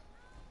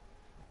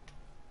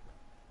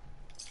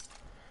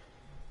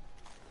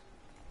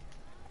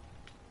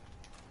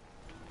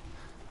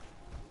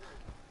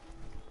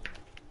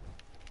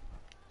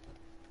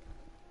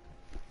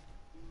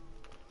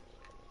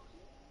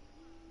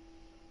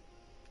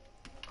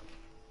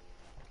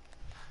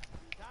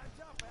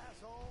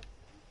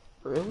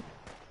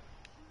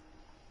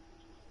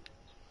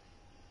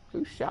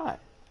 shot?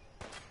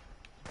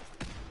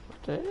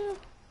 What the hell?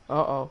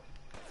 Uh-oh.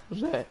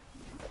 What's that?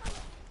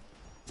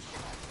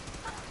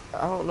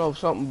 I don't know if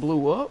something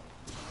blew up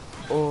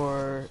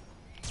or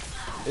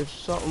if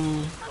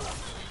something...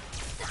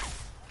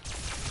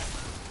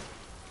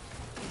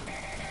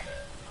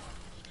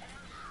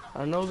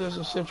 I know there's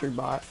a sentry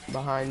bot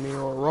behind me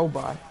or a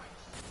robot.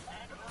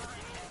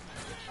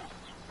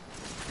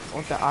 I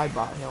want the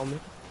iBot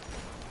helmet.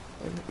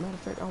 Matter of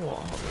fact, I want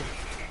all of it.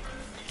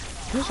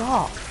 Piss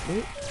off,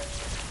 bitch.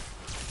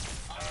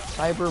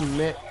 Cyber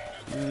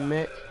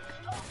mech,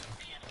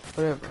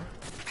 whatever.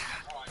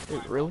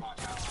 Dude, really?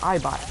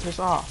 iBot, piss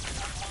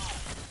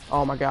off.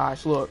 Oh my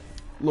gosh, look.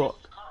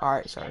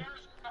 Alright, sorry.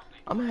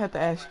 I'm gonna have to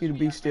ask you to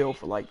be still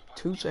for like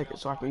 2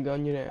 seconds so I can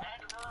gun you down.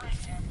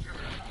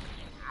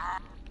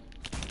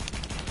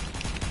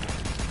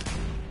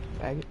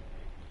 Faggot.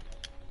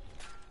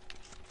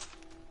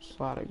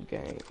 Slaughter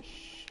gang.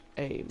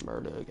 A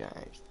murder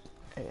gang.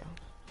 Damn.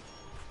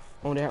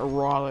 On that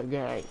raw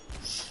gang.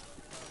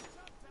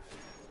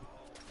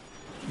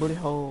 Booty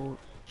hole.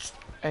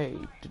 Hey,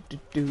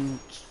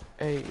 dudes.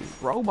 Hey,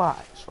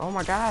 robots. Oh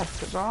my gosh,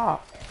 piss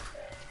off.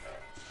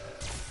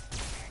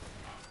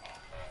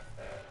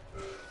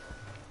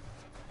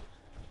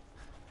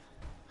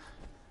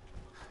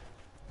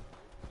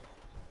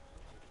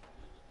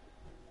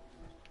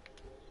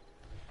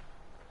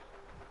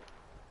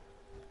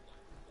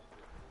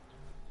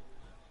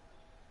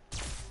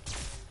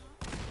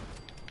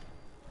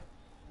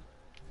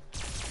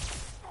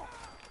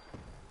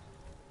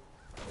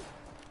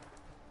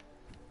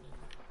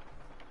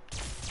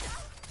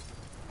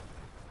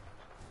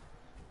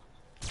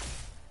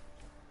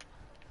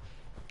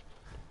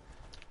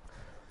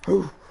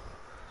 Whew.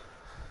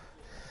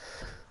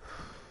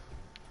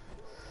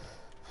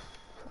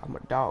 I'm a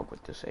dog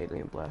with this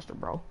alien blaster,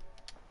 bro.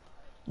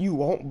 You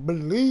won't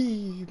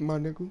believe, my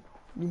nigga.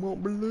 You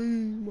won't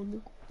believe, my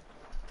nigga.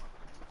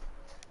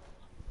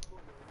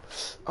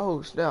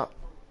 Oh, snap.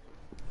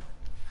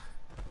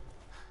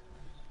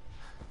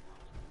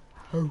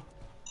 Oh.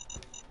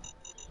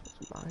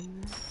 There's a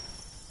mine there.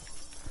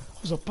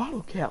 There's a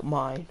bottle cap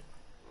mine.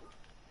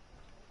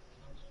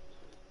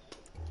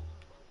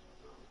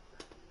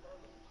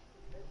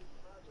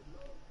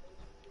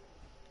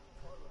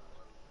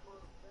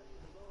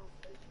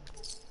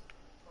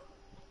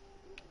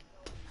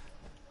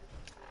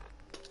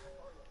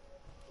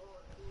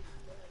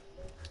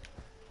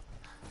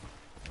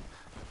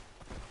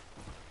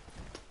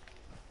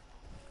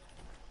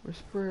 We're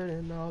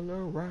spreading all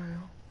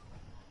around.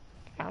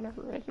 Gotta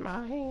raise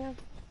my hand.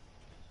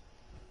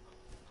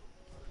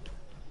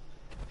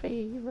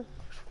 Fever's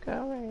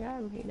coming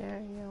at me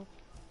now.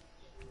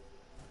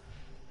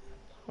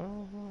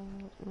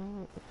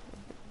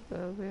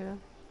 So good.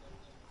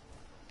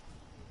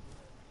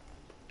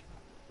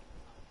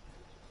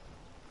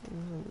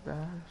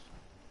 Guys.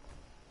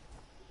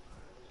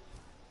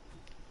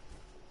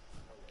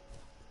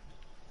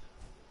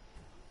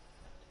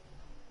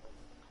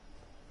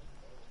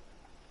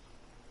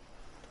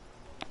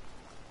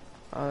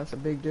 Oh, that's a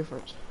big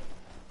difference.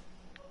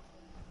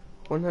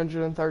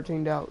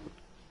 $113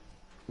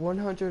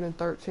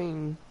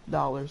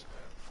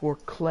 for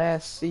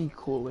Class C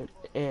coolant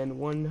and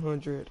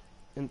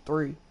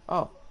 103.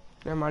 Oh,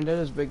 never mind. That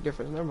is a big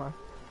difference. Never mind.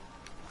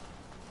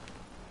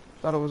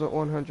 Thought it was at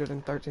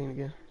 113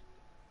 again.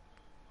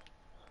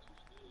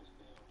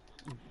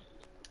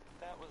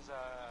 That was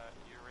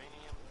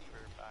Uranium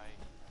Fever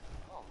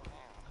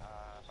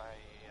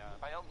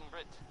by Elton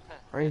Britt.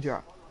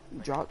 Raindrop,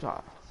 drop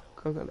top,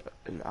 coconut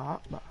in the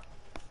hot box.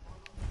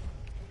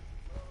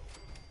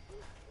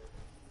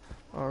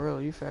 Oh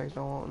really? You fags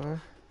don't want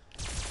none.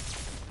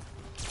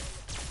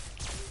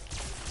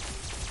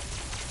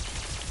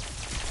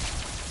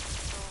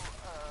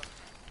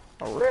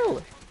 Oh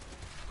really?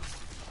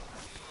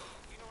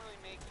 You don't really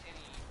make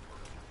any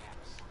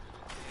apps.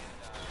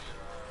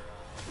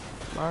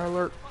 My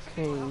alert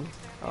king.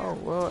 Oh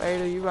well,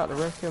 Ada, you about to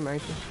wreck him,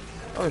 ain't you?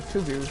 Oh, there's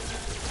 2 views.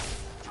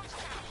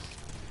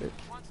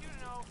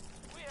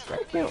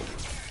 Strike him.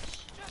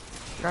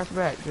 Got your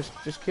back.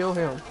 Just kill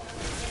him.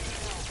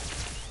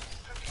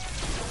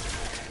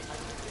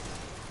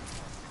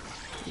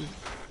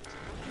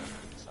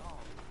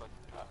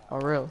 Oh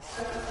really?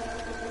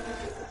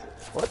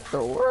 What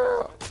the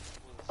world?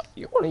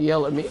 You want to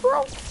yell at me,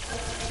 bro?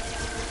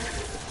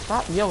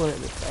 Stop yelling at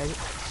me, faggot.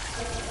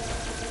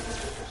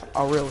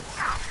 Oh really?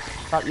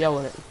 Stop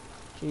yelling at me.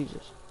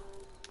 Jesus.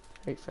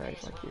 I hate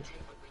fags like you.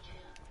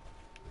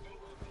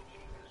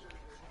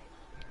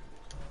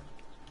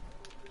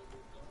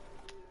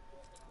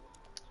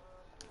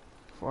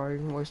 Before I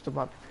even waste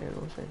about the pen,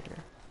 what's in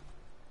here?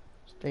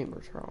 Steamer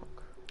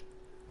trunk.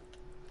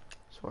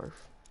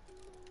 Swerve.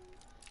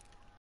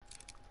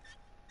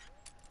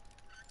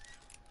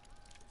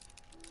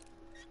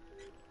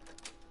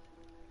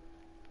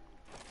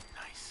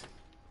 Nice.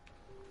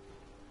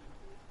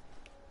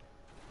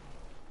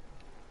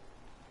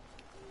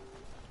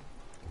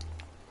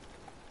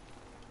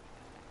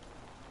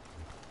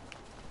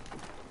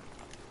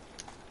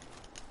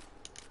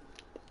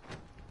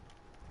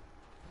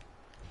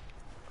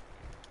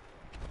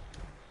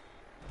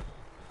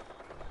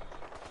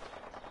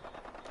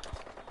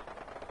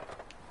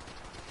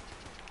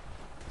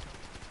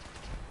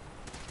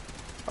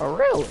 Oh,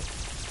 really?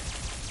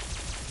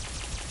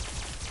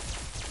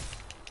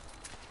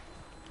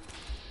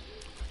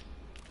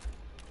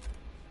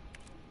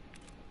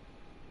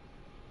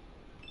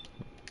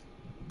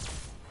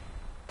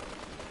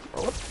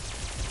 Oh,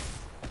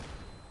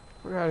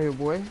 we're out of here,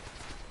 boy.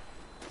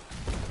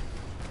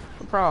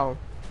 No problem.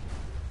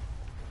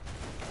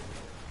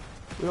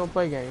 We don't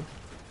play games.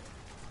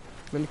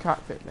 I'm in the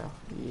cockpit now.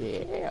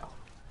 Yeah.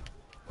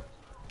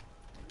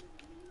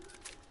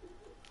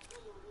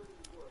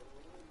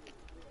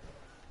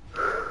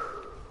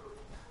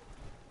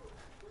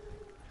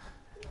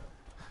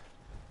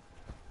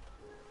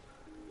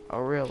 Oh,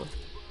 really? What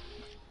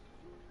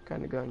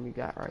kind of gun you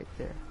got right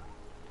there?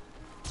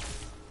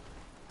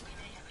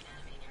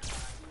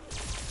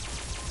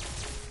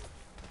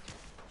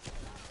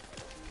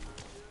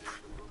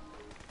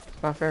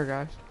 It's not fair,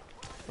 guys.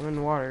 I'm in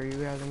the water. You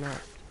guys are not.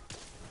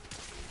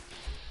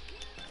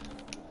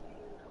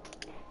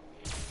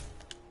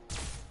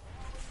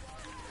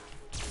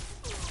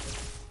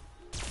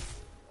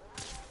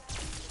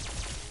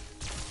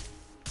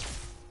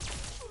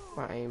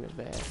 My aim is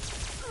bad.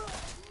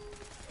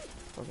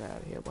 Fuck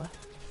out of here, boy.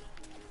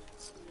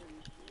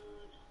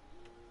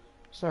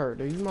 Sir,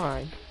 do you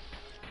mind?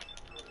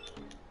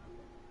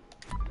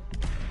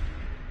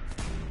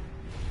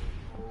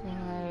 Get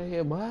out of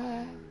here,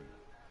 boy.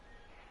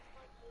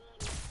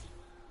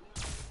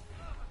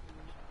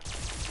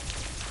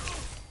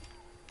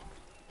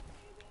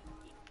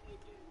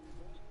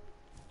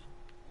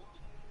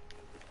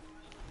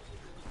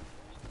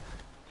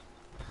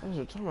 There's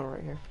a tunnel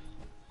right here.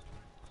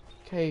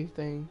 Cave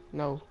thing.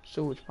 No,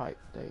 sewage pipe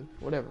thing.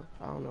 Whatever.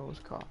 I don't know what it's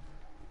called.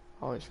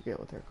 I always forget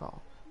what they're called.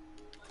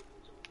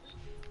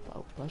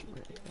 Oh, that's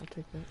pretty. I'll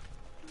take that.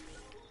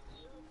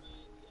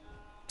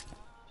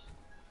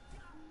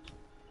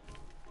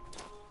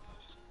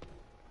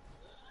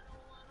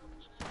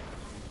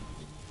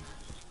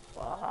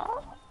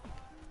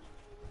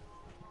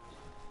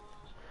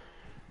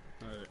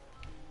 Alright,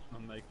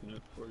 I'm making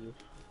it for you.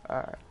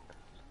 Alright.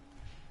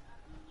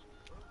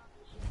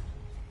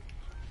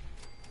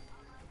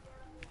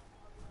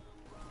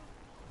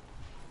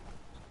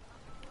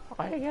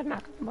 Why you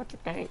knocking but you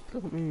can't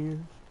come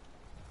in?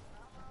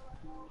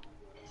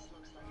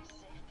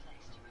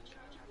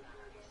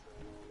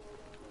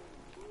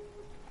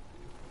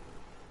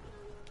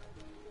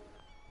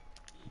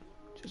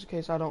 Just in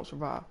case I don't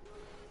survive.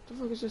 What the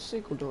fuck is this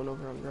sequel doing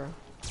over on the ground?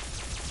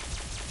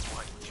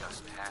 What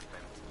just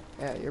happened?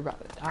 Yeah, you're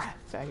about to die,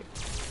 faggot.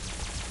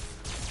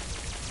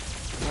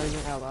 I'm not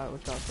even allied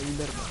with y'all, so you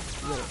better die.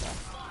 You better die.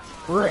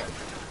 Rick!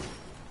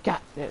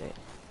 God damn it.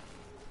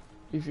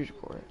 You future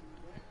core it.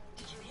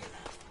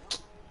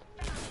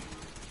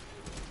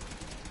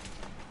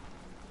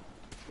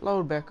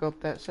 Load back up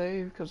that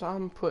save, because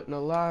I'm putting a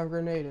live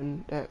grenade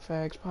in that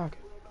fag's pocket.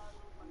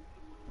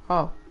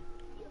 Oh.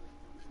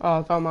 Oh,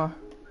 I thought my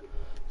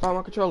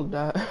controller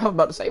died. I was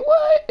about to say,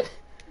 what?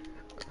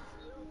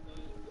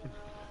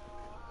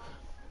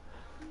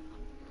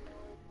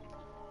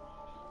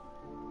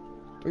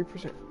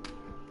 3%.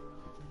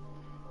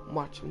 I'm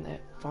watching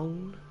that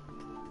phone.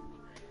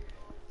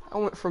 I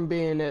went from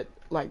being at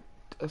like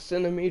a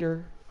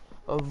centimeter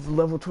of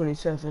level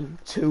 27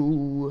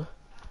 to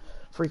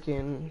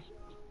freaking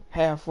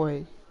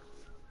halfway.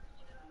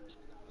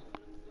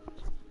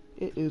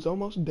 It is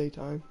almost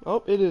daytime.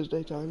 Oh, it is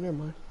daytime. Never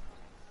mind.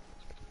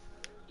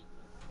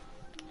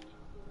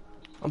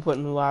 I'm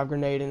putting the live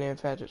grenade in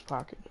Fadget's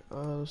pocket.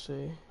 Let's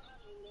see.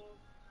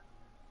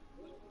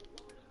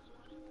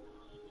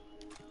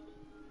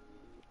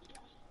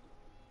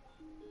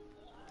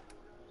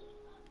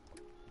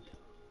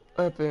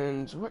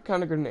 Weapons. What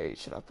kind of grenade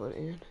should I put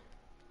in?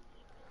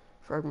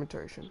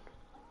 Fragmentation.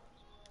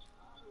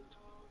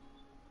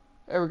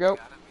 There we go.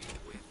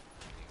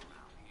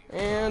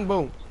 And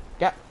boom.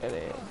 Got it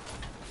in.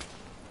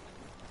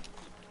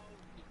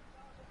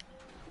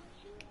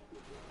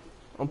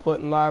 I'm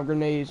putting live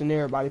grenades in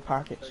everybody's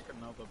pockets. Take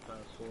another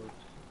password.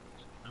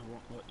 I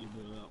won't let you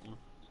do that one.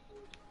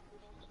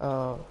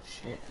 Oh,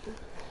 shit.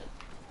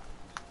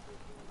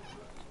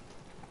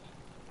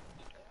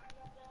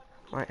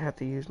 Might have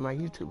to use my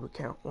YouTube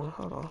account. Well,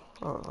 hold on.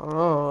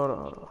 Hold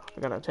on.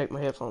 I gotta take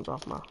my headphones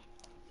off my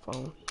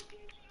phone.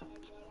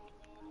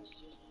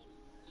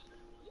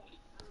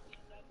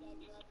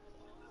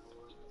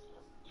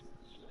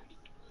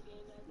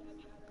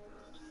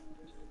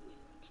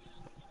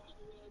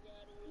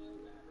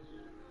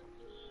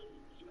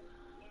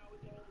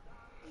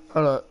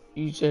 Hold up.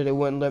 You said it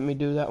wouldn't let me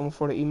do that one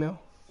for the email?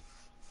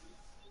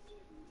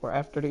 Or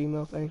after the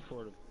email thing?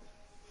 For the...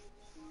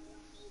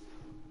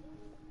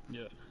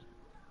 Yeah.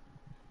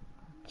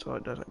 So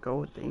it doesn't go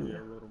with the For email.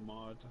 your little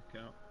mod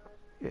account.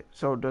 Yeah,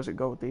 so does it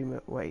go with the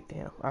email? Wait,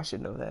 damn. I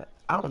should know that.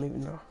 I don't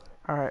even know.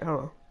 Alright, hold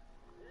on.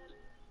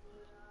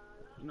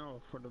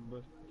 No, for the...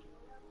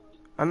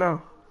 I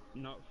know.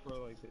 Not for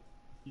like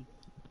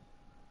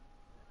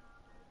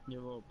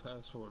your little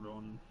password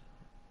on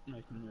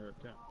making your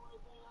account.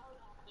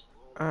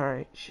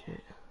 Alright,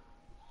 shit.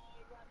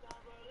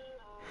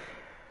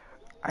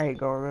 I ain't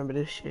gonna remember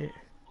this shit.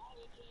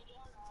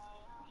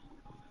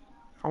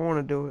 I want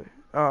to do it.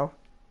 Oh,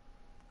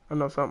 I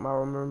know something I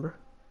remember.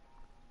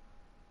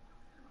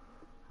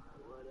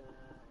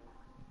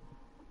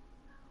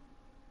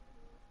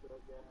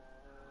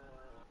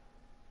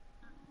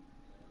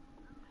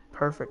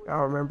 Perfect.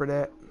 I'll remember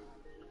that.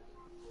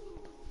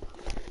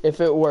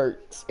 If it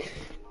works,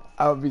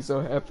 I would be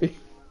so happy.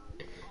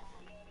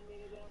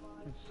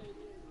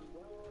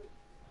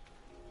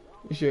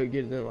 You should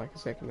get it in like a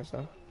second or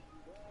so.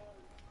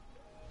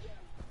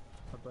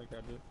 I think I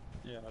did.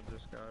 Yeah, I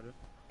just got it.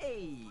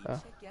 Hey, Oh.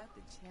 check out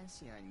the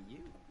chassis on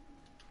you.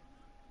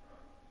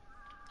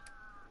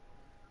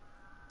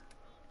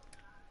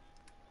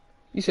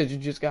 You said you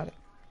just got it.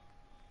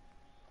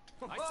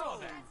 I saw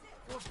that.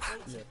 Those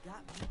bolts Yeah. have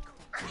got me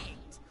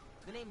cranked.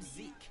 The name's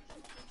Zeke.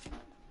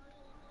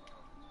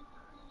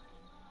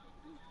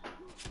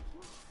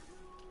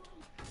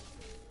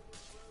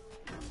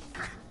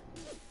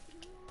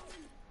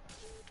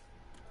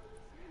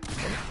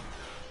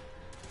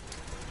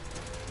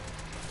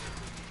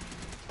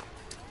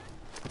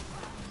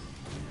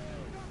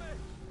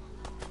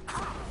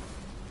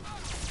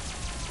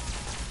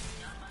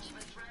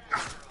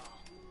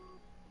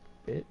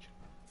 Bitch.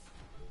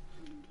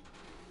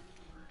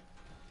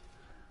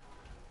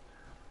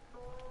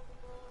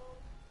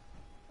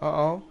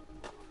 Uh-oh.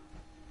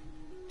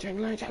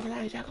 Juggle,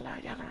 juggle, juggle,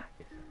 juggle.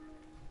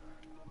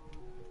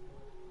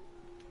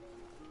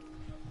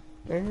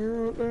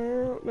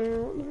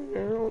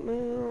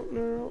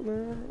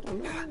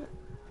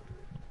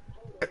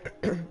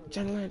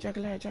 Juggle,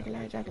 juggle,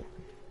 juggle, juggle.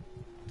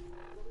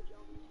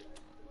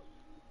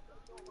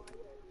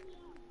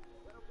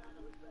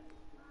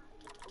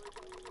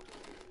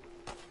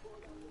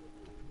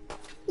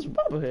 There's a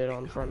bobblehead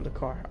on the front of the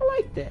car. I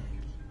like that.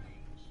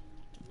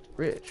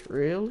 Rich,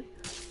 really?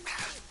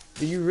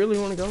 Do you really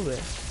want to go there?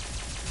 Where the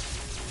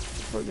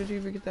fuck did you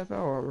even get that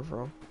power armor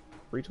from?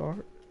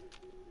 Retard.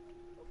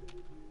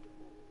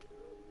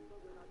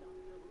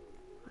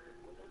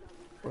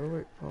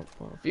 Wait,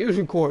 pump.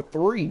 Fusion Core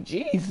 3,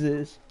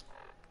 Jesus!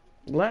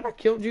 Glad I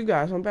killed you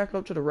guys. I'm back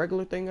up to the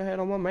regular thing I had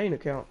on my main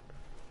account.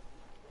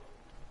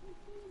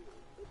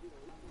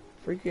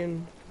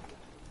 Freaking...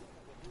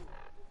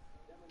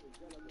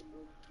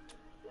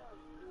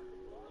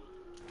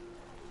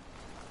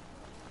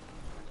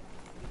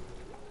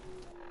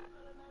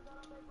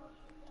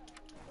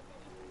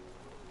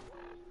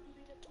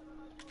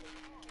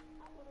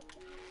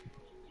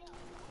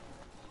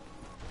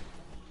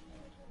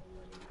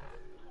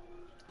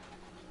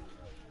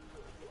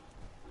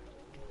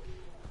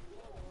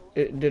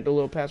 Did the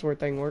little password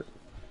thing work?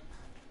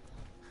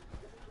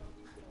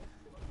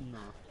 No.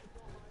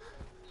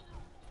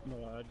 No,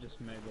 I just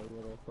made a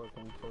little quick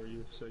one for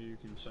you so you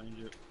can change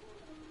it.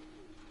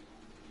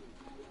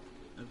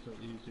 It's an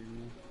easy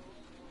one.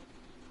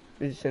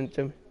 Did you send it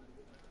to me?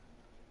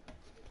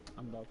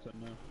 I'm about to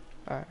know.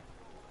 Alright.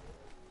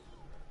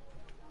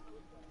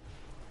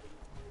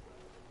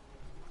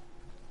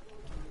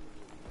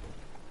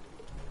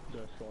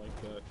 Just like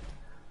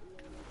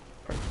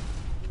that.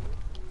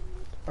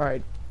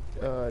 Alright.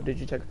 Did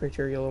you take a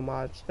picture of your little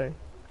mods thing?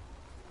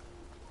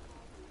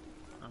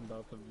 I'm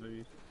about to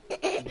be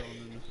going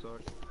in a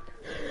sec.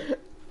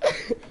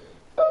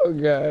 Oh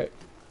god.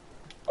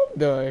 I'm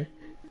done.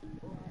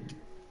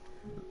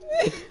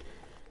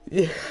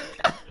 Yeah.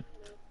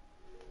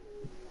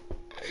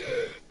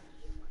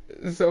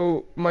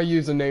 So my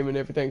username and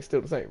everything's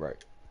still the same, right?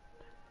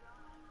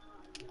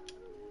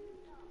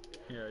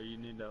 Yeah, you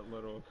need that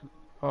little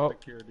Oh,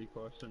 security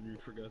question. You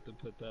forgot to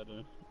put that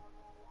in.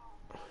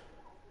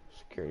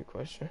 security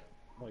question.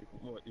 Like,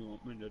 what you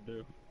want me to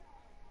do.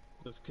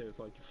 Just in case,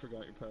 like, you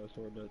forgot your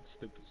password, that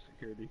stupid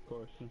security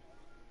question.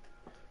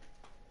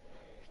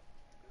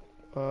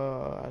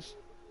 I'll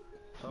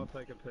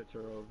take a picture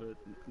of it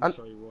and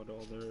show you what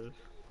all there is.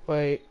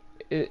 Wait,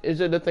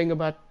 is it the thing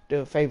about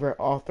the favorite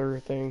author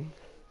thing?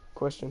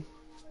 Question.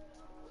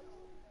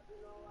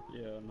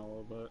 Yeah, and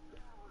all of that.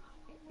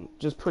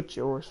 Just put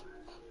yours.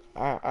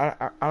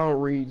 I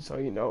don't read, so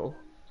you know,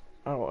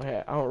 I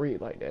don't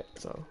read like that,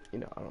 so you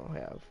know, I don't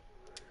have.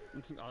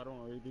 I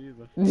don't read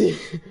either.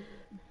 Alright.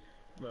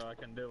 But I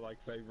can do,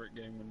 like, favorite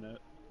game in that.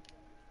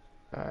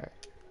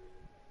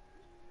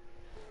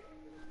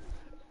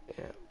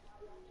 Yeah.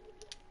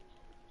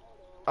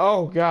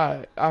 Oh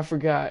god, I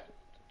forgot.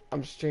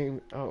 I'm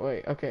streaming. Oh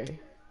wait, okay.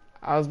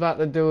 I was about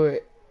to do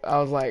it. I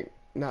was like,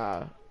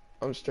 nah,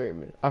 I'm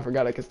streaming. I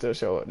forgot I could still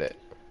show it that.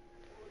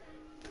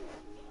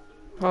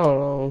 Hold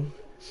on.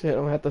 Shit,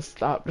 I'm gonna have to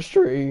stop the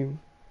stream.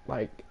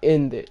 Like,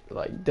 end it.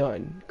 Like,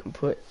 done.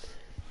 Complete.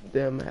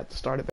 Then I'm gonna have to start it back.